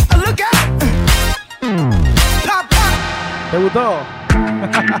 Hey. Look out. Pop, pop. ¿Te gustó?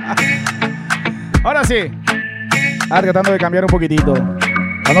 Ahora sí. Ahora tratando de cambiar un poquitito.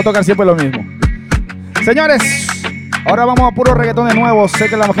 Para no tocar siempre lo mismo. Señores, ahora vamos a puro reggaetones nuevos. Sé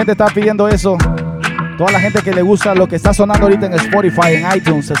que la gente está pidiendo eso. Toda la gente que le gusta lo que está sonando ahorita en Spotify, en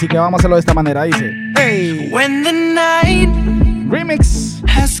iTunes. Así que vamos a hacerlo de esta manera. Dice: hey. When the night remix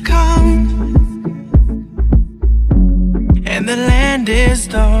has come and the land is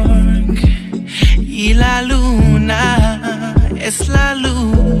dark y la luna es la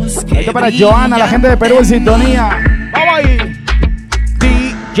luz que esto para Joana, la gente de Perú en sintonía. Vamos ahí.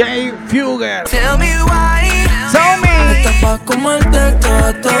 DJ Fugger. Tell me why. Tell me. Estás pa' comerte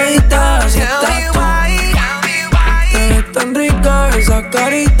toda todita. Si estás tú. Te ves tan rica esa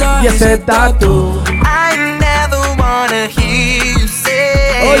carita y ese tatu. I never wanna hear you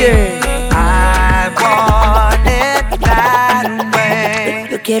say. Oye. I want it that way.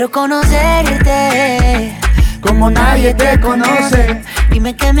 Yo quiero conocerte como nadie te conoce.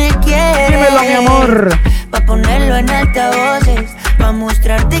 Dime que me quieres. Dímelo, mi amor. Pa' ponerlo en altavoces. Pa'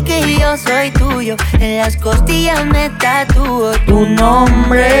 mostrarte que yo soy tuyo. En las costillas me tatúo tu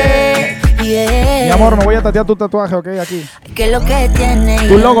nombre. Yeah. Mi amor, me voy a tatuar tu tatuaje, ok, aquí. ¿Qué es lo que tiene?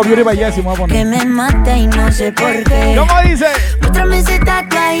 Tu logo, Beauty by Jessie, me voy a poner. Que me mata y no sé por qué. ¿Cómo dice? Muéstrame ese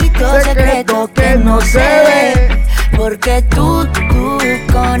tatuajito secreto que no se ve. Porque tú,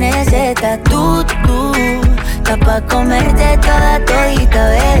 con ese tatu, está pa' comerte toda todita,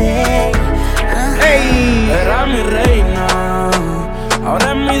 bebé. Hey. Era mi reina,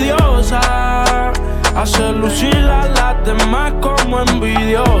 ahora es mi diosa. Hace lucir a las demás como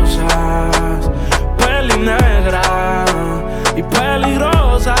envidiosas. Peli negra y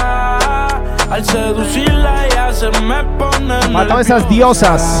peligrosa. Al seducirla ella se me pone mató a esas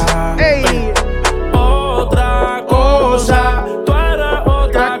diosas. Hey. Otra cosa, tú eres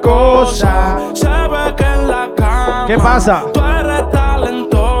otra cosa. Se ve que en la cama ¿qué pasa? Tú eres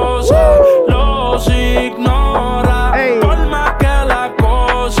talentosa. Los ignora. Hey. Por más que la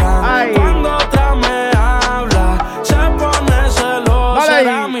cosa. Ay. Cuando otra me habla, se pone celosa.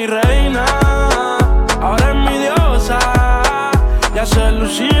 Era mi reina, ahora es mi diosa. Y hace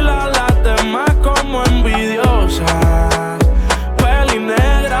lucir a las demás como envidiosas. Peli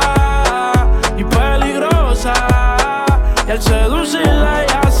negra y peligrosa. Y al seducirla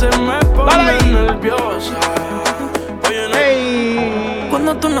ya se me pone nerviosa. Hey.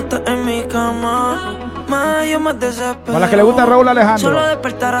 Cuando tú no estás en mi cama, más yo me desespero. Con la que le gusta Raúl Alejandro. Solo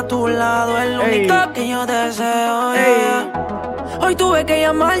despertar a tu lado es lo único que yo deseo. Hoy tuve que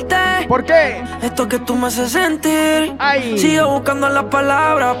llamarte. ¿Por qué? Esto que tú me haces sentir. Ay. Sigo buscando las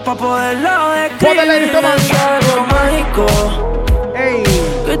palabras para poderlo describir. Es algo mágico. Ey.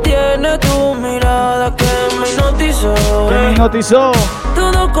 Que tiene tu mirada que me hipnotizó. Que me hipnotizó.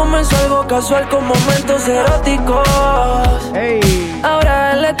 Todo comenzó algo casual con momentos eróticos. Ey.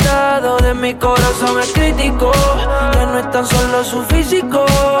 Ahora el estado de mi corazón es crítico. Ya no es tan solo su físico,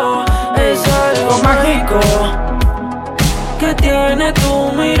 es algo mágico. Que tiene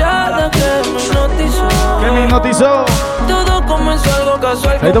tu mirada que me hipnotizó. Que me hipnotizó. Todo comenzó algo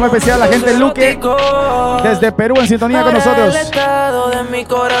casual. Ahorita me especial la gente Luque desde Perú en sintonía con nosotros. El estado de mi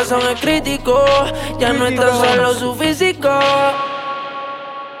corazón es crítico. Ya no es tan solo su físico.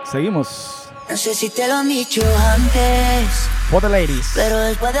 Seguimos. No sé si te lo han dicho antes, For the ladies. pero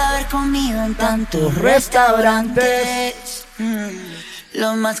después de haber comido en tantos restaurantes,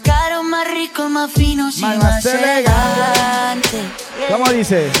 los más caros, más ricos, más finos y más elegantes. ¿Cómo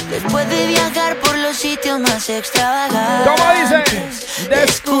dice? Después de viajar por los sitios más extravagantes, ¿cómo dice?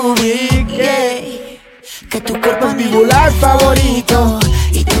 Descubrí que tu cuerpo es mi lugar favorito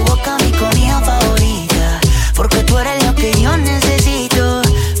y tu boca mi comida favorita. Porque tú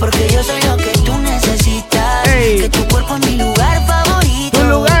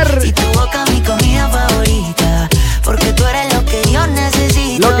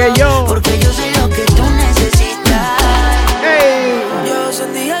porque yo soy lo que tú necesitas. Hey. Yo hace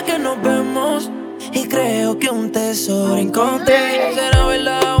un día que nos vemos y creo que un tesoro encontré. Será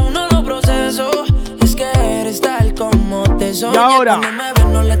verdad, uno lo proceso. Es que eres tal como te soñé. Y ahora, cuando me ves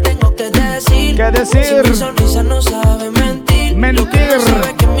no le tengo que decir. ¿qué decir? Si mi sonrisa no sabe mentir. Lo que no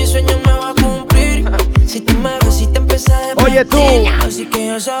sabe que mi sueño me va a cumplir. Si tú me ves y te empieza a debatir. Oye tú. Así que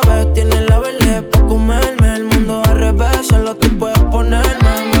ya sabes, tienes la verde para comerme. El mundo al revés, solo tú puedes ponerme,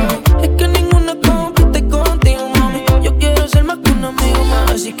 mami. Es que ninguna compite contigo, mami. Yo quiero ser más que un amigo,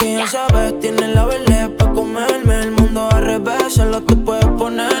 mami. Así que ya sabes, tienes la verde para comerme. El mundo al revés, solo tú puedes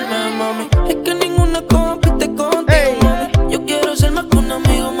ponerme, mami. Es que ninguna compite contigo, mami. Yo quiero ser más que un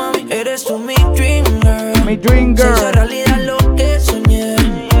amigo, mami. Eres tú mi dream girl. Mi dream girl. Se hace realidad lo que soñé.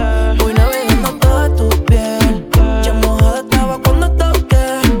 Voy navegando toda tu piel. Ya mojada estaba cuando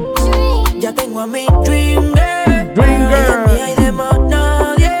toqué. Ya tengo a mi dream girl. Dream girl. Ella es mía y de más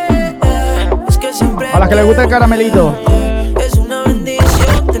nadie. Es que siempre A las que les gusta el caramelito. es una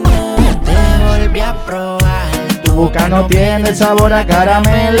bendición tener. Te volví a probar. Tu boca no tiene sabor a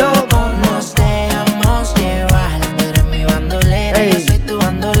caramelo. Nos dejamos llevar. Tú eres mi bandolero, yo soy tu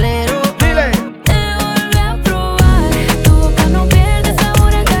bandolero. Dile. Te volví a probar. Tu boca no pierde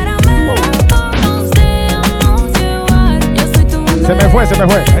sabor a caramelo. Nos dejamos llevar. Yo soy tu bandolero. Se me fue.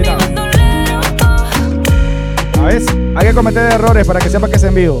 Ahí está. A ver, hay que cometer errores para que sepa que es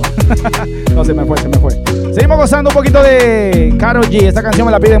en vivo. No, se me fue. Seguimos gozando un poquito de Karol G. Esta canción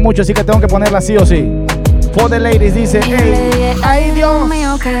me la piden mucho, así que tengo que ponerla sí o sí. For the ladies dice, hey, ay Dios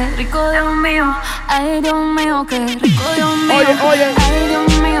mío, qué rico Dios mío. Ay Dios mío, qué rico Dios mío. Oye. Ay Dios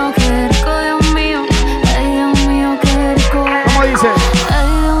mío, qué rico Dios mío. Ay Dios mío, qué rico. ¿Cómo dice? Ay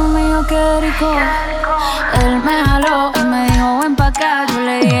Dios mío, qué rico. Él me jaló y me dijo ven pa' acá. Yo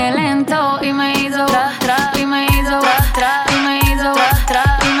le dije lento y me hizo tra, y me hizo tra, y me hizo tra,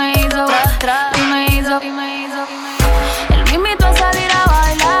 y me hizo tra, y me hizo. Él me invitó a salir a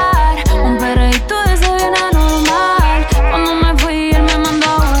bailar. Un perreíto de ese viene normal. Cuando me fui él me mandó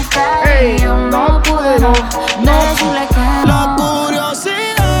a buscar. Y yo no pude no decirle que no. La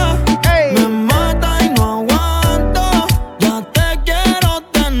curiosidad me mata y no aguanto. Ya te quiero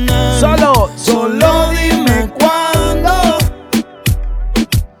tener. Solo dime cuándo.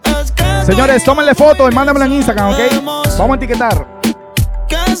 Es que señores, tómenle foto y mándenmelo en Instagram, ¿ok? Vamos a etiquetar.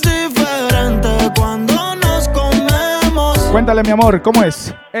 que es diferente cuando nos comemos. Cuéntale, mi amor, ¿cómo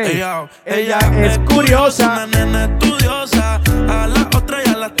es? Ella es curiosa. Una nena estudiosa. A la otra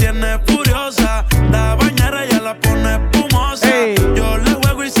ya la tiene furiosa. La bañera ya la pone espumosa. Yo le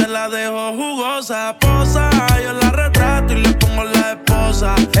juego y se la dejo jugosa. Posa, yo la retrato y le pongo la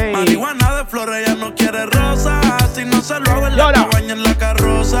esposa. Marihuana de flores, ella no quiere rosa. Si no se lo hago en la cabaña en la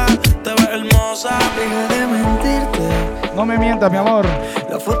carroza. Te ves hermosa. Deja de mentirte. No me mientas, mi amor.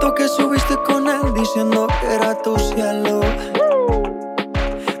 La foto que subiste con él diciendo que era tu cielo.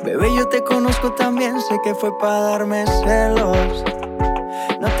 Bebé, yo te conozco también, sé que fue para darme celos.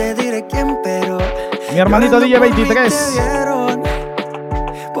 No te diré quién, pero mi hermanito DJ 23.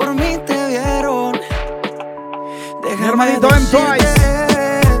 Por mí te vieron. Mi hermanito en Twice.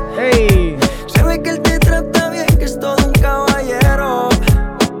 Hey. Se ve que él te trata bien, que es todo un caballero.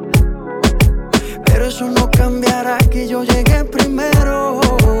 Pero eso no cambiará que yo llegué primero.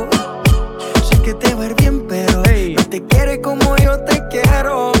 Sé que te va a ir bien, pero no te quiere como yo te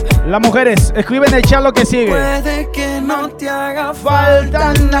quiero. Las mujeres, escriben en el chat lo que sigue. Puede que no te haga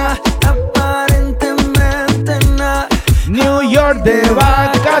falta nada, aparentemente nada. New York de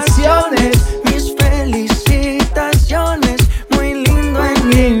vacaciones. Mis felicitaciones, muy lindo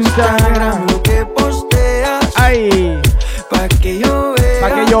en Instagram lo que posteas. Ay, pa' que yo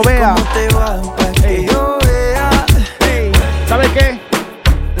vea, cómo te va, pa' que yo vea. ¿Sabes qué?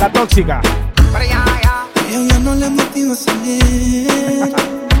 La tóxica. Ella ya no le motiva a salir.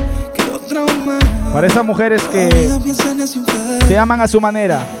 Quedó traumada. Para esas mujeres que se aman a su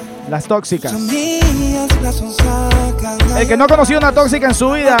manera, las tóxicas. El que no ha conocido una tóxica en su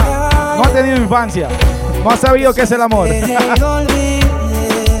vida no ha tenido infancia, no ha sabido qué es el amor.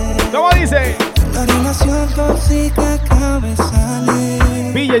 ¿Cómo dice? La relación tóxica acaba de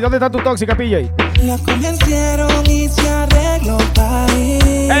salir. PJ, ¿dónde está tu tóxica, PJ? La convencieron y se arregló para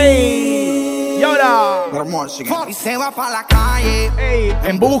ir. ¡Ey! ¡Y ahora! Y se va pa' la calle. ¡Ey!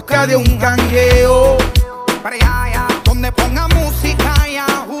 En busca de un cangueo. Para allá, donde ponga música y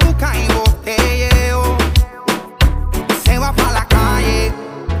ajuca y botelleo. Y se va pa' la calle.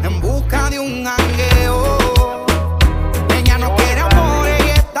 En busca de un jangueo. Ella no quiere amor y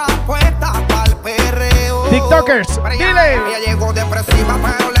está puesta pa'l perreo. TikTokers, dile. Ella llegó depresiva,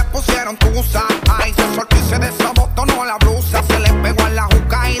 pero le pusieron tusa. Ay, se soltó y se desabotonó la blusa. Se le pegó en la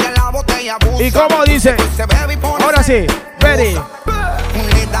juca y ¿Y cómo dice? Ahora sí, ready.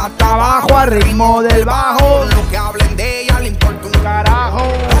 Le da Abajo al ritmo del bajo. Lo que hablen de ella le importa un carajo.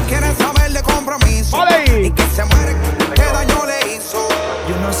 No quieren saber de compromiso. ¡Ole! Y que se muere, qué daño le hizo.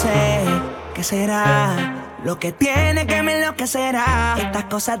 Yo no sé qué será lo que tiene que me enloquecerá. Estas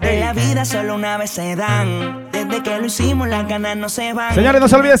cosas de la vida solo una vez se dan. Desde que lo hicimos las ganas no se van. Señores, no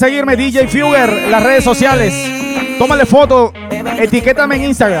se olviden seguirme, DJ Fugger, en las redes sociales. Tómale foto, etiquétame en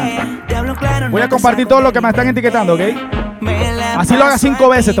Instagram. Voy a compartir todo lo que me están etiquetando, ¿ok? Así lo hagas 5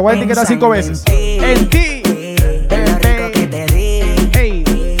 veces, te voy a etiquetar 5 veces. En ti.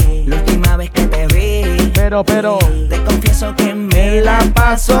 La última vez que te vi. Pero. Te confieso que me la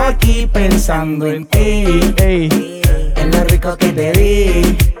paso aquí pensando en ti. En lo rico que te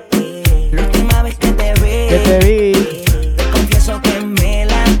vi. La última vez que te vi. Te confieso que me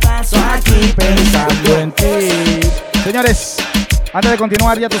la paso aquí pensando en ti. Señores, antes de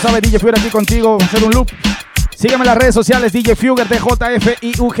continuar, ya tú sabes, DJ Fugger aquí contigo, vamos a hacer un loop. Sígueme en las redes sociales, DJ Fugger,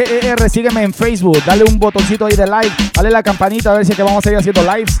 DJFIUGER. Sígueme en Facebook, dale un botoncito ahí de like, dale la campanita a ver si es que vamos a seguir haciendo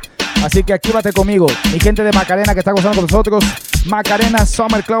lives. Así que actívate conmigo. Mi gente de Macarena que está gozando con nosotros. Macarena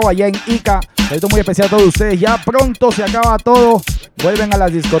Summer Club allá en Ica. Esto muy especial a todos ustedes. Ya pronto se acaba todo. Vuelven a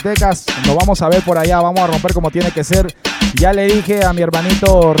las discotecas. Nos vamos a ver por allá. Vamos a romper como tiene que ser. Ya le dije a mi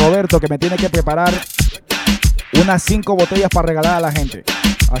hermanito Roberto que me tiene que preparar unas 5 botellas para regalar a la gente.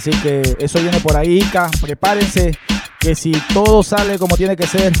 Así que eso viene por ahí, Ica. Prepárense que si todo sale como tiene que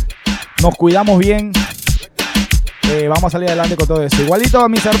ser, nos cuidamos bien. Vamos a salir adelante con todo esto. Igualito a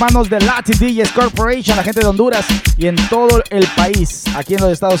mis hermanos de Latin DJs Corporation, la gente de Honduras y en todo el país, aquí en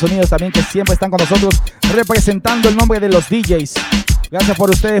los Estados Unidos también, que siempre están con nosotros representando el nombre de los DJs. Gracias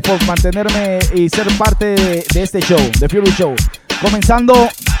por ustedes, por mantenerme y ser parte de este show, de Fury Show. Comenzando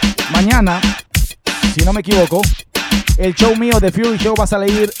mañana, si no me equivoco, el show mío de Fury Show va a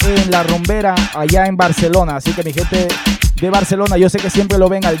salir en La Rumbera, allá en Barcelona. Así que mi gente de Barcelona, yo sé que siempre lo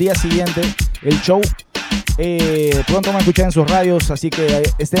ven al día siguiente, el show. Pronto me escuchan en sus radios, así que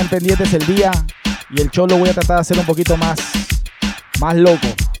estén pendientes el día. Y el show lo voy a tratar de hacer un poquito más loco,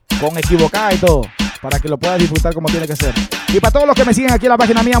 con equivocada y todo, para que lo puedas disfrutar como tiene que ser. Y para todos los que me siguen aquí en la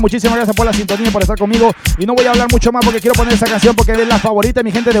página mía, muchísimas gracias por la sintonía y por estar conmigo. Y no voy a hablar mucho más porque quiero poner esa canción porque es la favorita de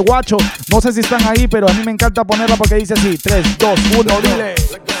mi gente de Guacho. No sé si están ahí, pero a mí me encanta ponerla porque dice así: 3, 2, 1, dile.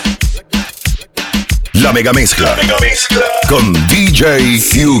 La mega mezcla con DJ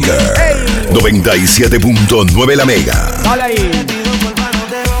Fugger. 97.9 La Mega. Dale ahí.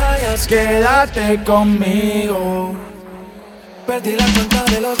 Quédate conmigo. Perdí la cuenta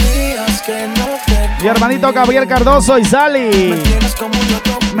de los días que no te. Mi hermanito Gabriel Cardoso y Sally. Me tienes como un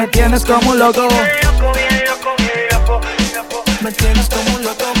loco. Me tienes como un loco. Me tienes como un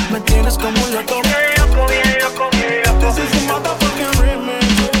loco.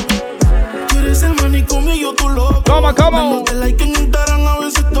 Tú eres el manicomio y yo tu loco. ¿Cómo? Dándote like en Instagram a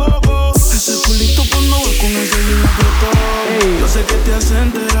veces toco. Ese culito cuando va con ese niño apretado. Yo sé que te has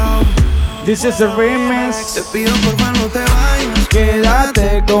enterado. This is a remix. Te pido por favor no te vayas.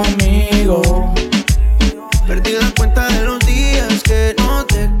 Quédate conmigo. Perdí la cuenta de los días que no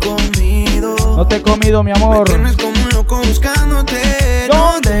te he comido. No te he comido, mi amor. Me tienes como un loco buscándote.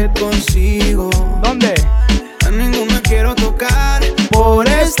 ¿Dónde? No te consigo. ¿Dónde? A ninguna quiero tocar por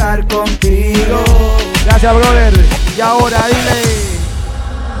estar contigo. Gracias, brother. Y ahora dile.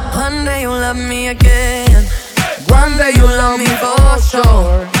 One day you love me again. One day you love me for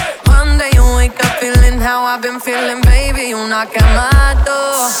sure. One day you wake up feeling how I've been feeling, baby. You knock at my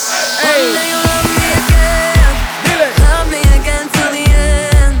door. One day you love me again. Love me again till the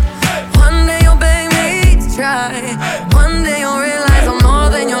end. One day you'll beg me to try. One day you'll realize I'm more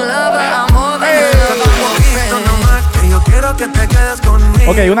than your lover. I'm more than your lover. Yo quiero que te quedes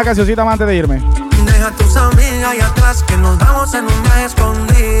conmigo. Ok, una cancioncita más antes de irme. Deja a tus amigas y atrás que nos vamos en un viaje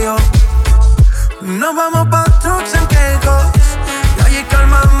escondido. Nos vamos pa' trucks en Keikos y allí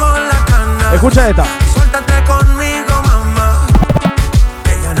calmamos la cana. Escucha esta. Suéltate conmigo, mamá,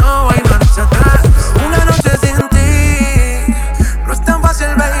 que ya no hay marcha atrás. Una noche sin ti no es tan fácil,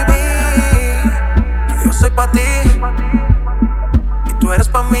 baby. Yo soy pa' ti y tú eres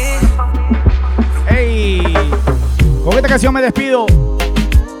pa' mí. Hey, con esta canción me despido.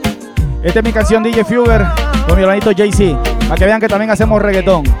 Esta es mi canción DJ Fugger con mi hermanito Jay-Z, para que vean que también hacemos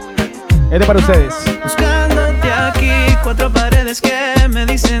reggaetón. Este es para ustedes. Buscándote aquí, 4 paredes que me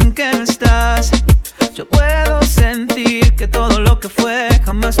dicen que no estás. Yo puedo sentir que todo lo que fue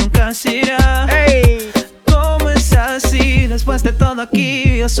jamás nunca se irá. Hey. ¿Cómo es así? Después de todo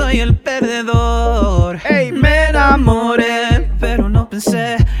aquí yo soy el perdedor. Hey, me enamoré, pero no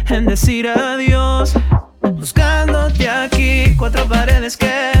pensé en decir adiós. Buscándote aquí, 4 paredes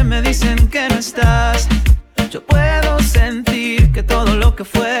que me dicen que no estás. Yo puedo sentir que todo lo que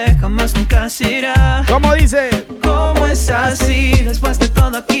fue jamás nunca se irá. ¿Cómo dice? ¿Cómo es así? Después de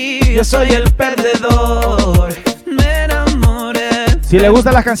todo aquí, yo soy el perdedor. Me enamoré. Si le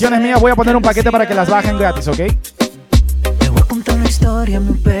gustan las canciones mías, voy a poner un paquete para que las bajen gratis, ¿ok? Te voy a contar una historia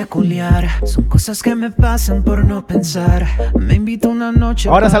muy peculiar. Son cosas que me pasan por no pensar. Me invito una noche.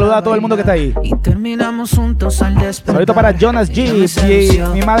 Ahora saluda a todo el mundo que está ahí. Y terminamos juntos al despertar. Saludito para Jonas G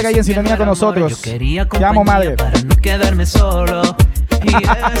y mi madre ahí en sintonía con nosotros. Te amo, madre. Para no quedarme solo. Y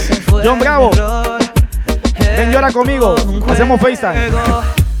ese fue John Bravo. mi error. Ven, llora conmigo. Hacemos FaceTime.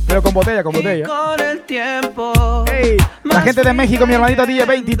 Pero con botella, con botella. Con el tiempo. Hey, la gente de México, mi hermanito DJ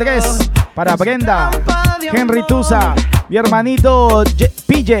 23. Para Brenda, Henry Tusa, mi hermanito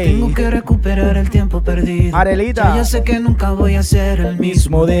PJ. Tengo que recuperar el tiempo perdido. Arelita. Ya sé que nunca voy a ser el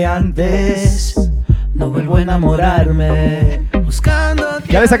mismo de antes. No vuelvo a enamorarme. Buscando.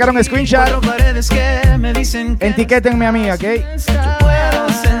 Ya le sacaron screenshot. Etiquétenme a mí, ¿ok?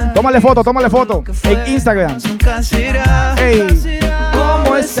 Tómale foto en Instagram. Hey.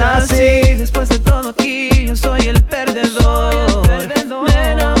 ¿Cómo es así? Después de todo aquí, yo soy el perdedor.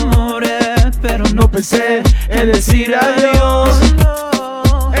 Me enamoré, pero no pensé en decir adiós.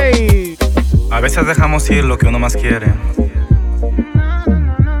 Hey. A veces dejamos ir lo que uno más quiere.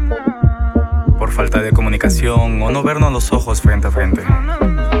 Por falta de comunicación o no vernos los ojos frente a frente.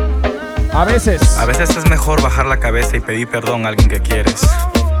 A veces es mejor bajar la cabeza y pedir perdón a alguien que quieres,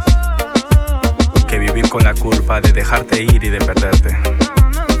 que vivir con la culpa de dejarte ir y de perderte.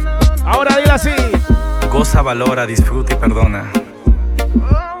 Ahora dile así. Goza, valora, disfruta y perdona.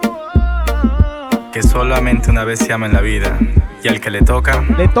 Que solamente una vez se ama en la vida. Y al que le toca.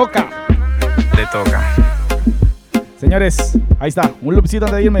 Le toca. Señores, ahí está. Un loopcito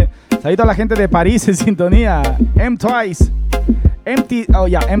antes de irme. Saludito a la gente de París en sintonía. M-Twice.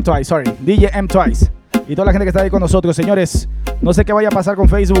 DJ M-Twice. Y toda la gente que está ahí con nosotros. Señores, no sé qué vaya a pasar con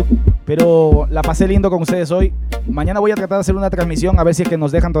Facebook, pero la pasé lindo con ustedes hoy. Mañana voy a tratar de hacer una transmisión a ver si es que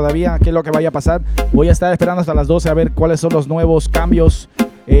nos dejan todavía qué es lo que vaya a pasar. Voy a estar esperando hasta las 12 a ver cuáles son los nuevos cambios.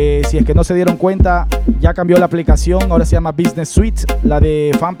 Si es que no se dieron cuenta, ya cambió la aplicación. Ahora se llama Business Suite, la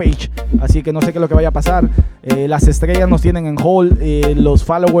de Fanpage. Así que no sé qué es lo que vaya a pasar. Las estrellas nos tienen en hold. Los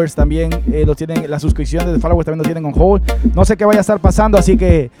followers también los tienen. Las suscripciones de followers también nos tienen en hold. No sé qué vaya a estar pasando. Así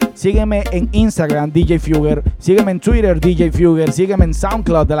que sígueme en Instagram, DJ Fugger. Sígueme en Twitter, DJ Fugger. Sígueme en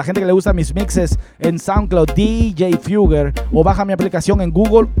SoundCloud. De la gente que le gusta mis mixes, en SoundCloud, DJ Fugger. O baja mi aplicación en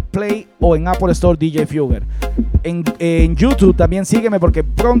Google Play o en Apple Store, DJ Fugger. En YouTube también sígueme, porque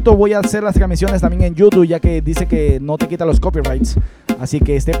pronto voy a hacer las transmisiones también en YouTube, ya que dice que no te quita los copyrights. Así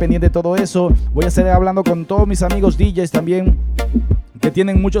que esté pendiente de todo eso. Voy a estar hablando con todos mis amigos DJs también, que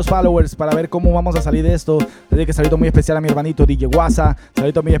tienen muchos followers, para ver cómo vamos a salir de esto. Así que saludo muy especial a mi hermanito DJ Guasa,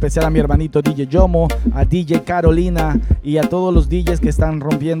 saludo muy especial a mi hermanito DJ Yomo, a DJ Carolina y a todos los DJs que están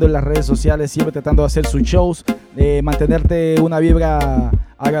rompiendo en las redes sociales, siempre tratando de hacer sus shows, mantenerte una vibra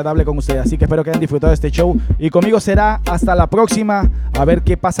agradable con ustedes. Así que espero que hayan disfrutado de este show, y conmigo será hasta la próxima, a ver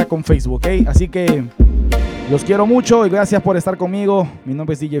qué pasa con Facebook, ¿ok? Así que los quiero mucho y gracias por estar conmigo. Mi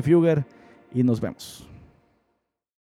nombre es DJ Fugger y nos vemos.